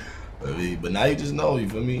 But now you just know, you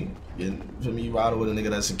feel me? You riding with a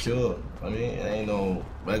nigga that's secure. I mean, it ain't no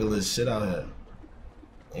regular shit out here.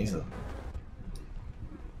 Ain't so.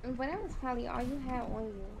 But that was probably all you had on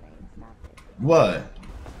you. Like, stop it.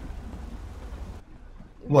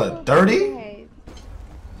 What, 30?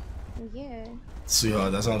 Yeah.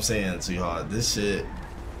 Sweetheart, that's what I'm saying, sweetheart. This shit,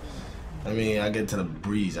 I mean, I get to the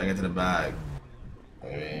breeze, I get to the bag. I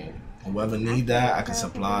mean, whoever need that, I can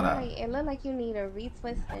supply that. It look like you need a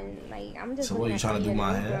retwist and, like, I'm just. So what, you trying to do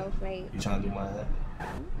my hair? Like, You trying to do my hair? I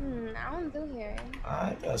don't do hair.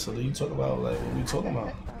 Alright, yeah, so then you talk about, like, what we talking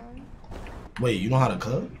about? Wait, you know how to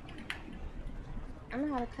cook? I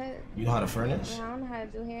know how to cook. You know how to furnish? Yeah, I don't know how to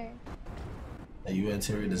do hair. And you an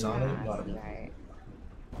interior designer? You know how to cook?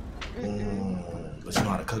 But you know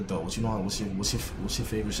how to cook though. What you know? What's your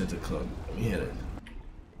favorite shit to cook? Let me hear it.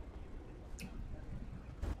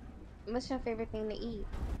 What's your favorite thing to eat?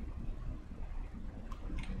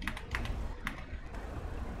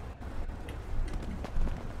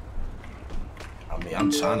 I mean,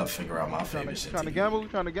 I'm trying to figure out my favorite shit. Trying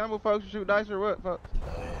to gamble, folks? Shoot dice or what, folks?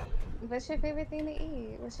 What's your favorite thing to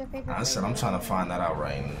eat? What's your favorite? I said I'm trying to find that out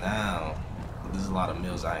right now. But there's a lot of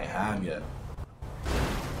meals I ain't have yet.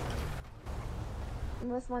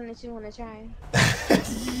 What's one that you want to try?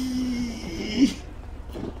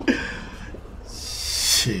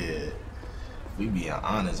 Shit. We being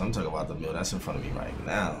honest, I'm talking about the meal that's in front of me right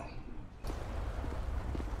now.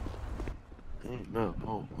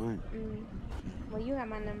 Well, you have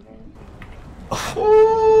my number.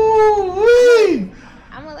 Ooh-wee.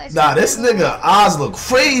 I'm gonna let you Nah, this nigga eyes look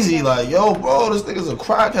crazy. Like, yo, bro, this nigga's a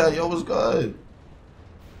crackhead. Yo, what's good?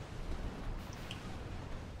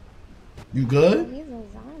 You good? He's a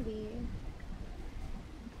zombie.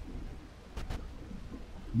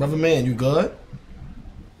 Brother man, you good?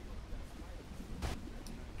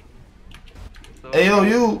 Ayo,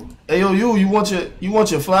 you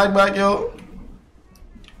want your flag back, yo?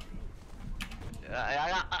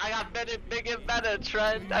 I got better, bigger, better,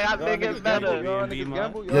 Trent. I got bigger, better. Yo,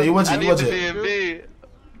 you want your B&B.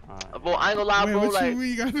 Bro, I ain't gonna lie, bro. Like,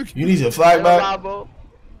 you need your flag back? I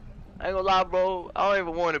ain't gonna lie, bro. I don't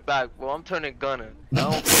even want it back, bro. I'm turning gunner. I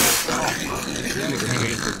don't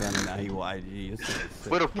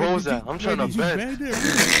Where the pros at? I'm trying to bet.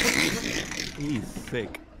 He's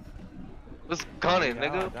sick. What's gunning,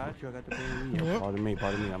 nigga? I got the baby. Pardon me,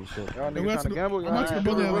 I'm sick. Y'all niggas trying to gamble?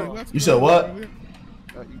 You said what? You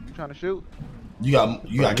trying to shoot? You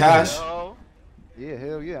got cash? Yeah,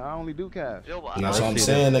 hell yeah. I only do cash. That's what I'm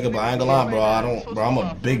saying, nigga. But I ain't gonna lie, bro. I'm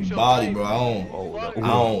a big body, bro. I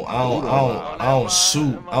don't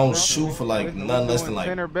shoot for like nothing less than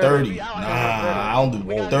like 30. Nah, I don't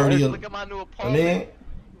do 30. I mean,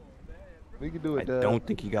 we can do it. I don't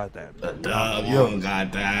think you got that. Dub, you don't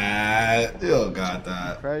got that.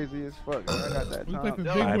 Crazy as fuck. I got that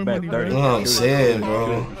time. I bet 30. You know what I'm saying,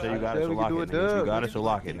 bro? So you got it, so lock it. Nigga. You got it, so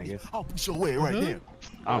lock it, nigga. I'll push your way right there.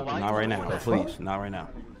 Not right now, please. Not right now.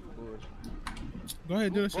 Go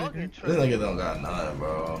ahead, do the shit. This nigga don't got nothing,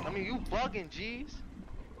 bro. I mean, you bugging, G's.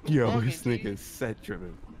 Yo, this nigga's set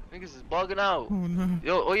tripping. Niggas is bugging out. Oh no.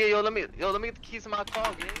 Yo, let me get the keys to my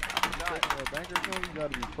car, gang. Banker, you gotta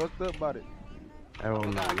be fucked up about it. Oh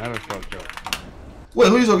no, never fucked up. Wait,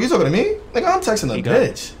 who you talking to me? Nigga, I'm texting a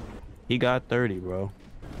bitch. He got 30, bro.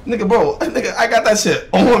 Nigga, bro, nigga, I got that shit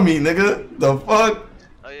on me, nigga. The fuck?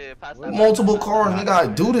 Oh yeah, pass that. Multiple cars, nigga, I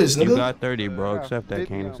do this, nigga. You got 30, bro. Accept that,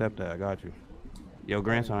 Kane. Accept that. I got you. Yo,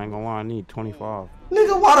 grandson, I ain't gonna lie. I need 25.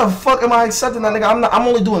 Nigga, why the fuck am I accepting that, nigga? I'm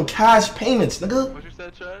only doing cash payments, nigga. What you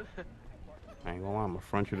said, Chad? I ain't gonna lie. I'm gonna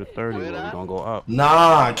front you to 30, bro. We gonna go up.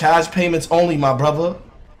 Nah, cash payments only, my brother.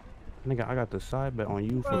 Nigga, I got the side bet on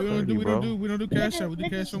you for We 30, don't bro. do cash out. We do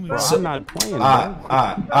cash only. Bro, I'm not playing, bro.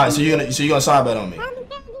 Alright, so you gonna side bet on me?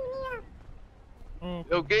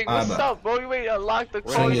 Yo, gang, what's up, bro? You ain't unlocked the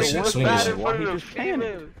car. Swing your shit. In front of the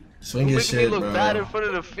female. Swing your Making me shit, look bro. bad in front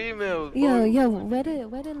of the females. Yo, where did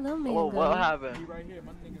Lil Man go? What happened?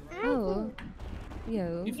 Oh,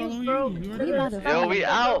 yo. He following you. You about to Yo, we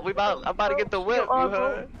out. I'm about to get the whip. You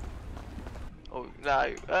heard? Oh, nah.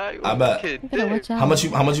 I bet. Kid, How much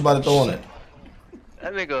you about to throw on it?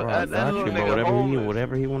 that nigga, Bro, that little nigga,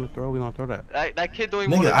 whatever he want to throw, we gonna throw that. That kid don't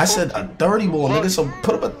even want Nigga, to I said a 30 ball, nigga. So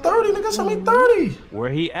put up a 30, nigga. Send me 30. Where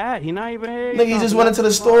he at? He not even here. Nigga, he just went into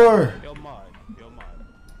the store.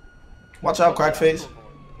 Watch out, crack face.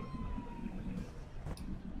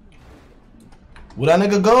 Where'd that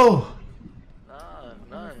nigga go?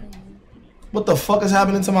 Nah. What the fuck is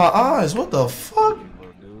happening to my eyes? What the fuck?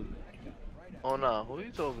 Oh nah, who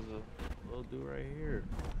you talking to? Little dude right here.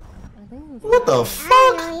 What the fuck?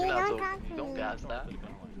 You're not talking. You don't gas that.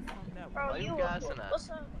 Why you gassing that? What's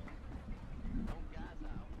up?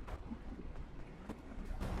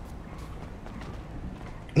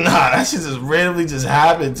 Nah, that shit just randomly just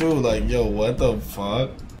happened too. Like, yo, what the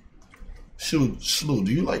fuck? Shoot, Shlu,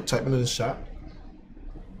 do you like typing in the shot?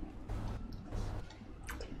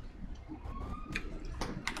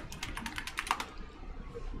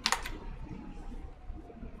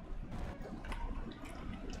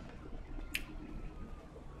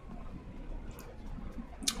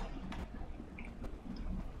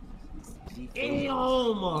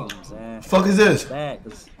 Damn. Fuck is this?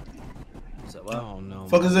 Oh no.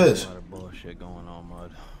 Fuck is this? A lot of bullshit going on,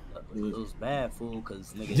 mud. It was bad, fool,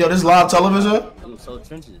 cause nigga. Yo, this live television? It was so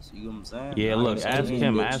trenches. You know what I'm saying? Yeah, look, ask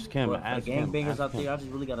him. Gangbangers out there, I just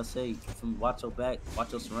really gotta say, watch your back,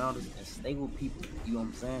 watch your surroundings, and stay with people. You know what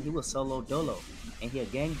I'm saying? He was solo dolo, and he a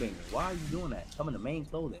gangbanger. Why are you doing that? Come in the main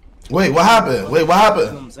clothing. Wait, what happened? Wait, what You know what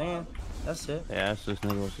happened? I'm saying? That's it. Yeah, ask this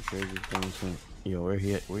nigga what's the craziest thing since. Yo, where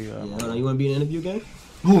you at? Hold on, you wanna be in an interview, gang?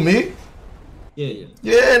 Who, me? Yeah.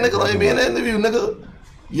 Yeah, nigga, let me be in the interview, nigga.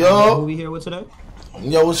 Yo. Who we here with today?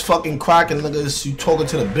 Yo, it's fucking cracking, nigga. It's you talking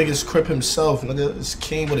to the biggest crip himself, nigga. It's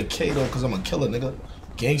Kane with a K though, cause I'm a killer, nigga.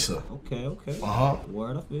 Gangster. Okay. Uh-huh.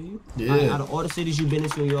 Word, I feel you. Yeah. Out of all the cities you've been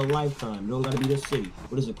into in your lifetime, you don't gotta be this city.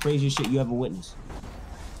 What is the craziest shit you ever witnessed?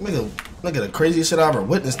 Nigga, the craziest shit I ever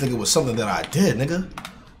witnessed, nigga, was something that I did, nigga.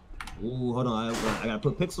 Ooh, hold on. I gotta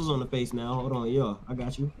put pixels on the face now. Hold on, yo. I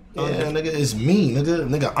got you. Yeah, nigga, it's me, nigga.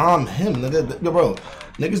 Nigga, I'm him, nigga. Yo, bro,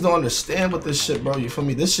 niggas don't understand what this shit, bro. You feel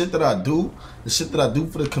me? This shit that I do, the shit that I do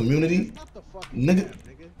for the community, nigga.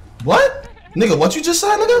 What? Nigga, what you just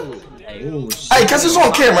said, nigga? Hey, cause it's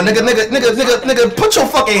on camera, nigga. Put your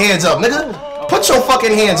fucking hands up, nigga. Put your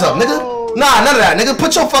fucking hands up, nigga. Nah, none of that, nigga.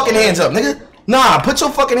 Put your fucking hands up, nigga. Nah, put your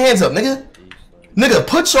fucking hands up, nigga. Nigga,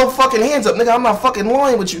 put your fucking hands up, nigga. I'm not fucking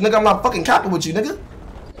lying with you, nigga. I'm not fucking capping with you, nigga.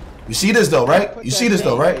 You see this though, right? You see this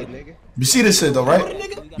though, right? You see this shit though,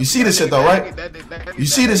 right? You see this shit though, right? You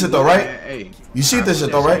see this shit though, right? You see this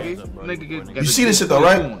shit though, right? You see this shit though,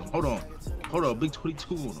 right? Hold on, big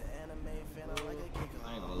 22 on him.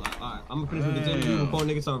 Alright, I'm gonna finish with the interview before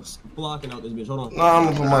niggas start blocking out this bitch. Hold on. Nah, I'm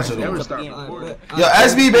gonna put my shit on. Yo,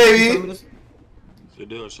 SB baby. What's the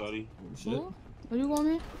deal, shawty? What you want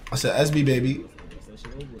me? I said SB baby.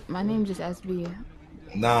 My name just SB.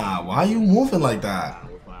 Nah, why you moving like that?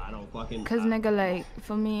 Cause nigga, like,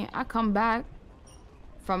 for me, I come back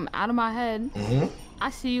from out of my head. I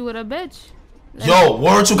see you with a bitch. Like, yo,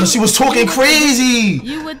 word to, cause she was talking crazy.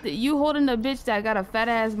 You holding a bitch that got a fat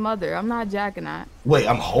ass mother. I'm not jacking that. Wait,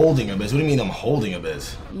 I'm holding a bitch. What do you mean I'm holding a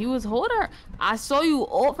bitch? You was holding her. I saw you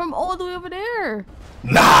from all the way over there.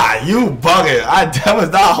 Nah, you bugging. I was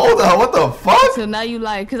not holding her. What the fuck? So now you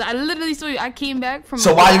like, cause I literally saw you. I came back from.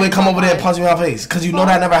 So why you ain't come over there and punch me in my face? Cause you know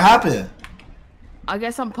that never happened. I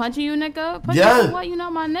guess I'm punching you, nigga. Yeah. You for what? You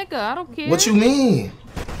not my nigga. I don't care. What you mean?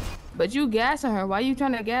 But you gassing her. Why you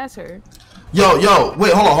trying to gas her? Yo,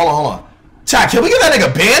 wait, hold on. Chat, can we get that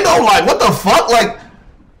nigga banned though? Like, what the fuck? Like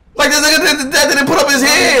this nigga that didn't put up his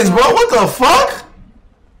hands, bro. What the fuck?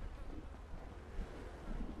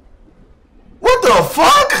 What the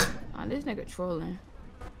fuck? Oh, this nigga trolling.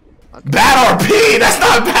 Okay. Bad RP? That's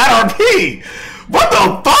not bad RP. What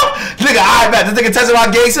the fuck? Nigga, I bet. This nigga testing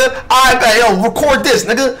my gangster. I bet. Yo, record this,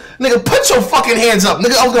 nigga. Nigga, put your fucking hands up.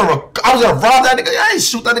 Nigga, I was gonna rob that nigga. I ain't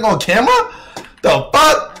shoot that nigga on camera. The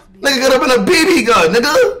fuck? Nigga got up in a BB gun,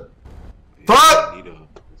 nigga. Fuck.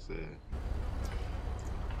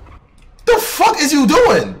 The fuck is you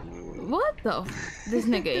doing? What the? This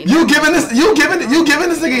nigga ain't. You giving this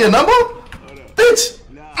nigga your number? Bitch.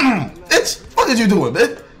 Bitch. Fuck is you doing,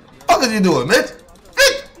 bitch? Fuck is you doing, bitch?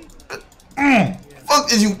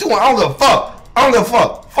 Fuck is you doing? I don't give a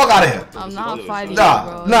fuck. Fuck out of here. I'm not fighting nah, you,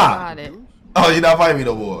 bro. Nah. Got it. Oh, you're not fighting me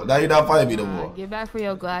no more. Now you're not fighting me no more. Get back for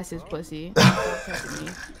your glasses, pussy.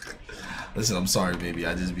 Listen, I'm sorry, baby.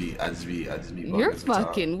 I just be. You're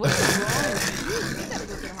fucking. What's wrong with you? You gotta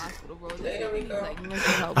go to the hospital, bro. Like mental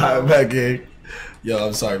health. Alright, back, gang. Yo,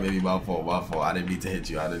 I'm sorry, baby. My fault. I didn't mean to hit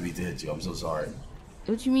you. I'm so sorry.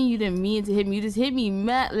 What you mean you didn't mean to hit me? You just hit me,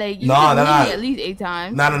 Matt. Like you Nah, hit me nah. at least 8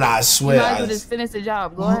 times. Nah, I swear. You might as well just finish the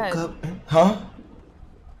job. Go ahead. Huh?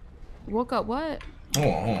 Woke up what? Oh.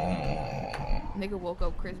 Nigga woke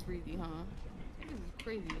up Chris Breezy, huh? Niggas is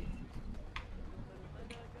crazy.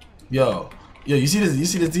 Yo, you see this? You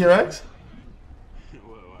see the TRX?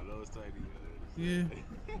 Yeah.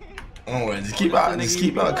 Oh, man, just keep out on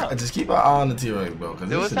the T-Rex, bro.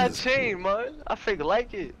 Yo, what's that chain, man? I fake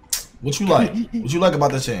like it. What you like? What you like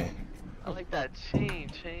about the chain? I like that chain.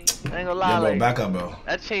 I ain't gonna lie. Yeah, bro, like, back up, bro.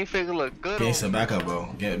 That chain figure look good. Gangsta, back up, bro.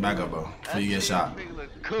 Back up, bro. Before you get shot.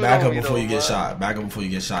 Good Back up on me, before though, you get man. shot. Back up before you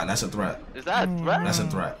get shot. That's a threat. Is that a threat? That's a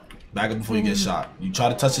threat. Back up before you get shot. You try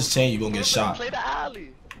to touch this chain, you gonna get shot. Play the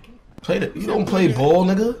alley. You don't play ball,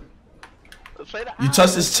 nigga. You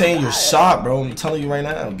touch this chain, you're shot, bro. I'm telling you right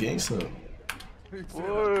now, gangsta.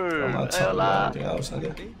 Word. I'm not telling you anything else,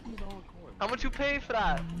 nigga. How much you paid for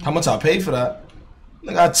that? How much I paid for that?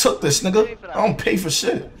 Nigga, I took this, nigga. I don't pay for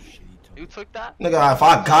shit. You took that? Nigga, if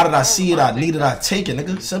I got it, I see it, I need it, I take it,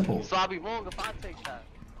 nigga. Simple. So I'll be wrong if I take that.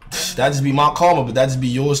 That just be my karma, but that just be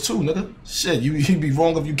yours too, nigga. Shit, you be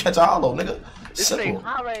wrong if you catch a hollow, nigga. This thing Simple.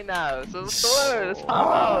 hot right now, so what's the word? Let's pop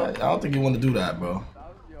Alright, out. I don't think you want to do that, bro.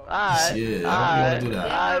 Alright. Yeah, I don't think you want to do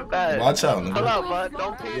that. Alright, Watch out, hold nigga. up, bud.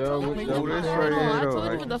 Don't pay Yo, attention. this right here, I though.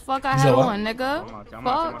 told you what the fuck I You had said what? on, nigga. Fuck. I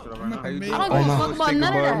don't give a Oh, no. fuck about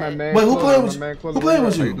none of that. Wait, who playing with you? Who playing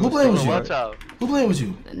with you? Who playing with you? Watch out. Who playing with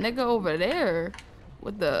you? The nigga over there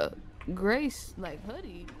with the Grace like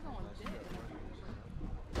hoodie.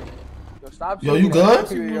 Yo, you good?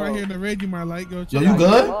 People right here in the red you might like. Yo, You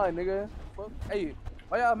good? Nigga. Hey,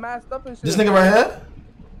 why y'all masked up and shit? This nigga right here?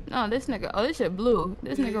 No, this nigga. Oh, this shit blue.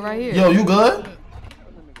 This nigga right here. Yo, you good?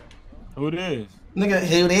 Who it is? Nigga,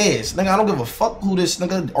 here it is. Nigga, I don't give a fuck who this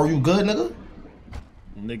nigga. Are you good, nigga?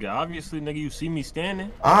 Nigga, obviously, nigga, you see me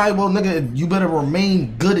standing. Alright, well, nigga, you better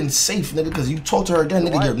remain good and safe, nigga, because you talk to her again,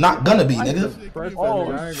 nigga, you're not gonna be, nigga.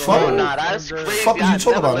 Fuck, Nah, that's crazy. fuck you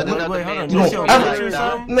talk about, Wait, nigga. hold on. You don't ever,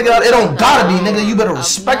 nigga, it don't gotta be, nigga. You better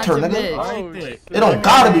respect her, nigga. It don't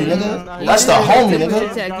gotta be, nigga. That's the homie,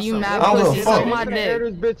 nigga. You not I don't pussy. give a fuck. Suck my dick.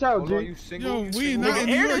 bitch out, G. Yo, we not in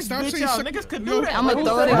New York. Stop saying shit. Niggas could do that. I'ma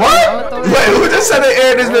throw it. What? Wait, who just said they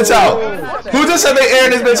aired this bitch out? Who just said they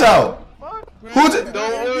aired this bitch out? Who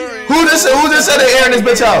just said they airing this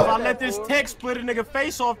bitch If I out? let this tech split a nigga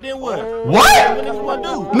face off, then what? What? What niggas wanna do?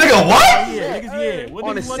 Nigga, what? Yeah, niggas, yeah. What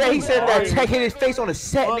On the niggas wanna set, he do? said that tech hit his face on the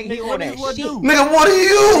set, nigga. He on that shit. Nigga, what do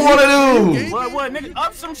you wanna do? What, nigga?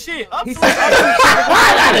 Up some shit. Up some shit. Nah,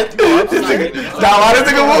 this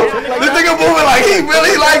nigga moving like he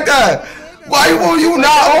really like that. Why you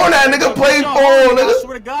not on that, nigga? Play ball, I nigga.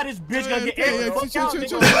 swear to God, this bitch gonna get aired the fuck out,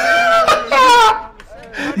 nigga.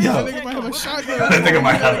 Yo, This nigga might have a shotgun. this nigga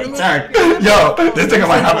might have a tank. Yo, this nigga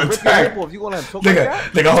might have a tank.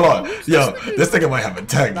 Nigga, hold on. Yo, this nigga might have a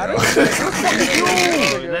tank, yo.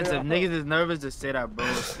 Listen, niggas is nervous to say that, bro.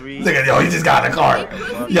 3. Nigga, yo, he just got in the car.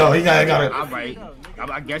 Yo, he got it. Alright.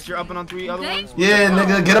 I guess you're up and on 3 other ones? Yeah,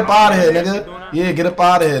 nigga, get up out of here, nigga. Yeah, get up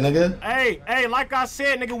out of here, nigga. Hey, like I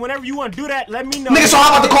said, nigga, whenever you wanna do that, let me know. Nigga, so how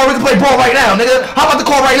about the call? We can play ball right now, nigga. How about the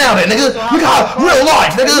call right now, then, nigga? We got real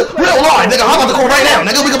life, nigga. Real life, nigga. How about the call right now,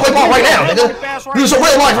 nigga? We can play ball right now, nigga. Nigga, so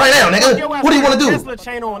real life right now, nigga. What do you want to do? Tesla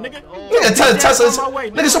chain on, nigga. Nigga, Tesla.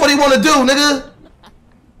 Nigga, so what do you want to do, nigga?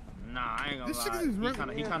 Nah, I ain't gonna This lie. shit is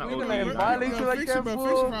He kinda real. OD. Violate you like that,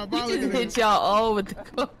 fool. He just hit y'all all with the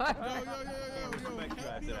car.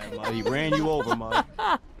 He ran you over, man.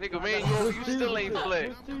 Nigga, man, you still ain't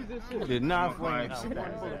play. Did not flame.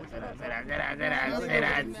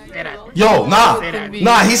 Yo, nah.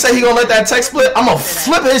 He said he gonna let that tech split. I'ma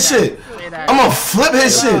flip his shit.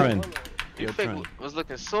 You fake was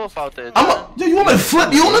looking soft out there. Yo, you want me to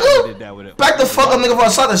flip you, nigga? Back the fuck up, nigga, before I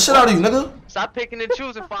slap the shit out of you, nigga. Stop picking and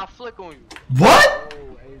choosing if I flick on you. What?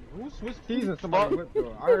 Who switched cheese and somebody whip,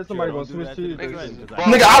 though? I heard somebody gonna switch cheese.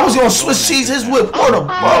 Nigga, I was gonna switch cheese his whip. Word up,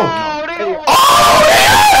 bro. Oh,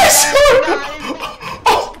 yes!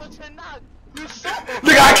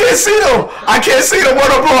 Nigga, I can't see them.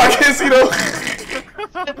 Word up, bro. I can't see them.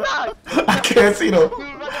 Word up, bro. I can't see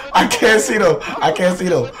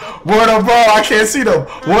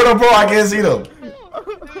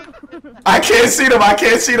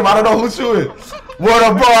them. I don't know who's shooting. Word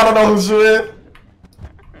up, bro. I don't know who's shooting.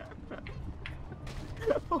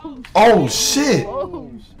 Oh shit.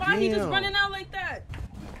 Why he just running out like that?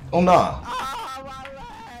 Oh nah.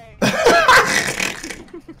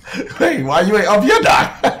 Wait, why you ain't up your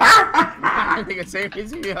doc? Nigga, same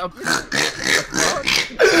as you up.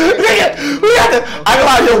 I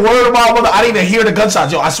got your word of my mother. I didn't even hear the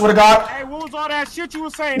gunshots, yo. I swear to God. Hey, what was all that shit you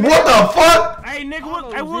was saying? What the fuck? Hey, nigga,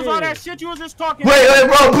 what was all that shit you was just talking? Wait,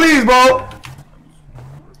 bro, please, bro.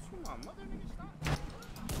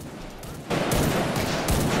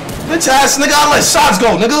 Bitch ass nigga, I let shots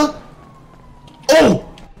go, nigga. Oh,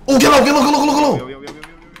 get low, get low, get low, get low, get low.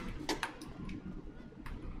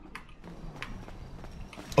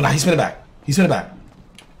 Oh, nah, he's spinning back. He's spinning back.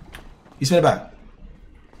 He's spinning back.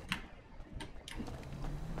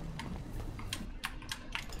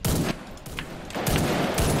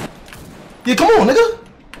 Yeah, come on, nigga.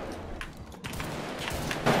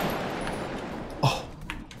 Oh.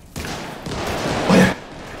 Oh, yeah.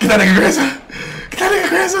 Get that nigga grandson. Get that nigga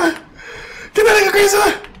grandson. Get that nigga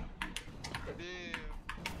grandson.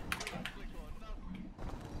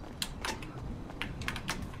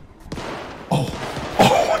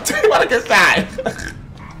 Tell you about to get shot.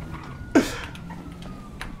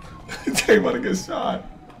 Tell you about to get shot.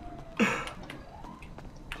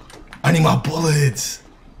 I need my bullets.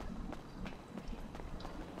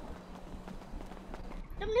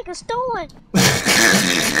 Them niggas stolen.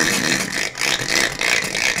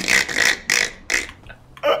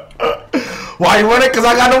 Why you running? Cause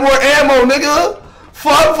I got no more ammo, nigga.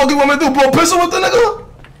 Fuck you want me to do? Blow a pistol with the nigga?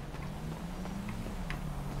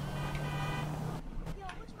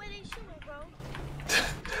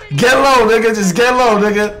 Get low, nigga. Just get low,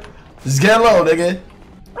 nigga. Just get low, nigga.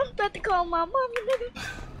 I'm about to call my mama, nigga.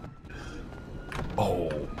 Oh.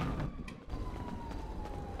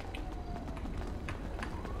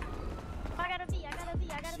 I got a V.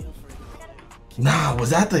 Nah, was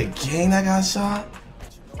that the gang that got shot?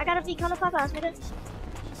 I got a V. Call the Popeyes, nigga.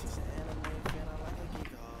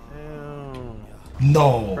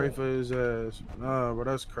 No. Pray for his ass. Nah, bro,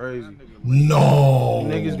 that's crazy. No.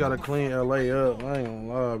 Niggas gotta clean LA up. I ain't gonna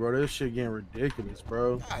lie, bro. This shit getting ridiculous,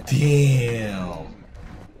 bro. Damn.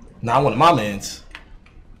 Not one of my mans.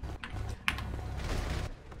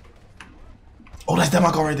 Oh, that's that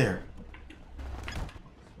my car right there.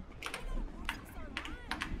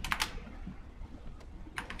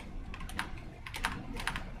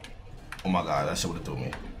 Oh my god, that shit would've threw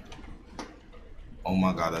me. Oh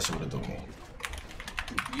my god, that shit would've threw me.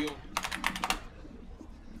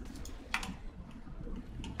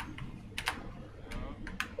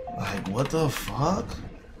 Like, what the fuck?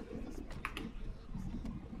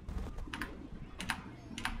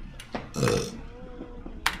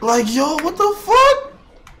 Like, yo, what the fuck?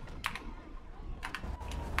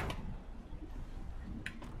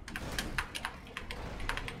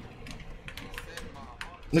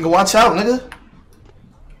 Nigga, watch out, nigga.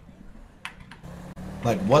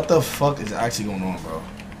 Like, what the fuck is actually going on, bro?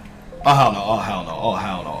 Oh, hell no. Oh, hell no. Oh,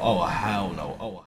 hell no. Oh, hell no. Oh,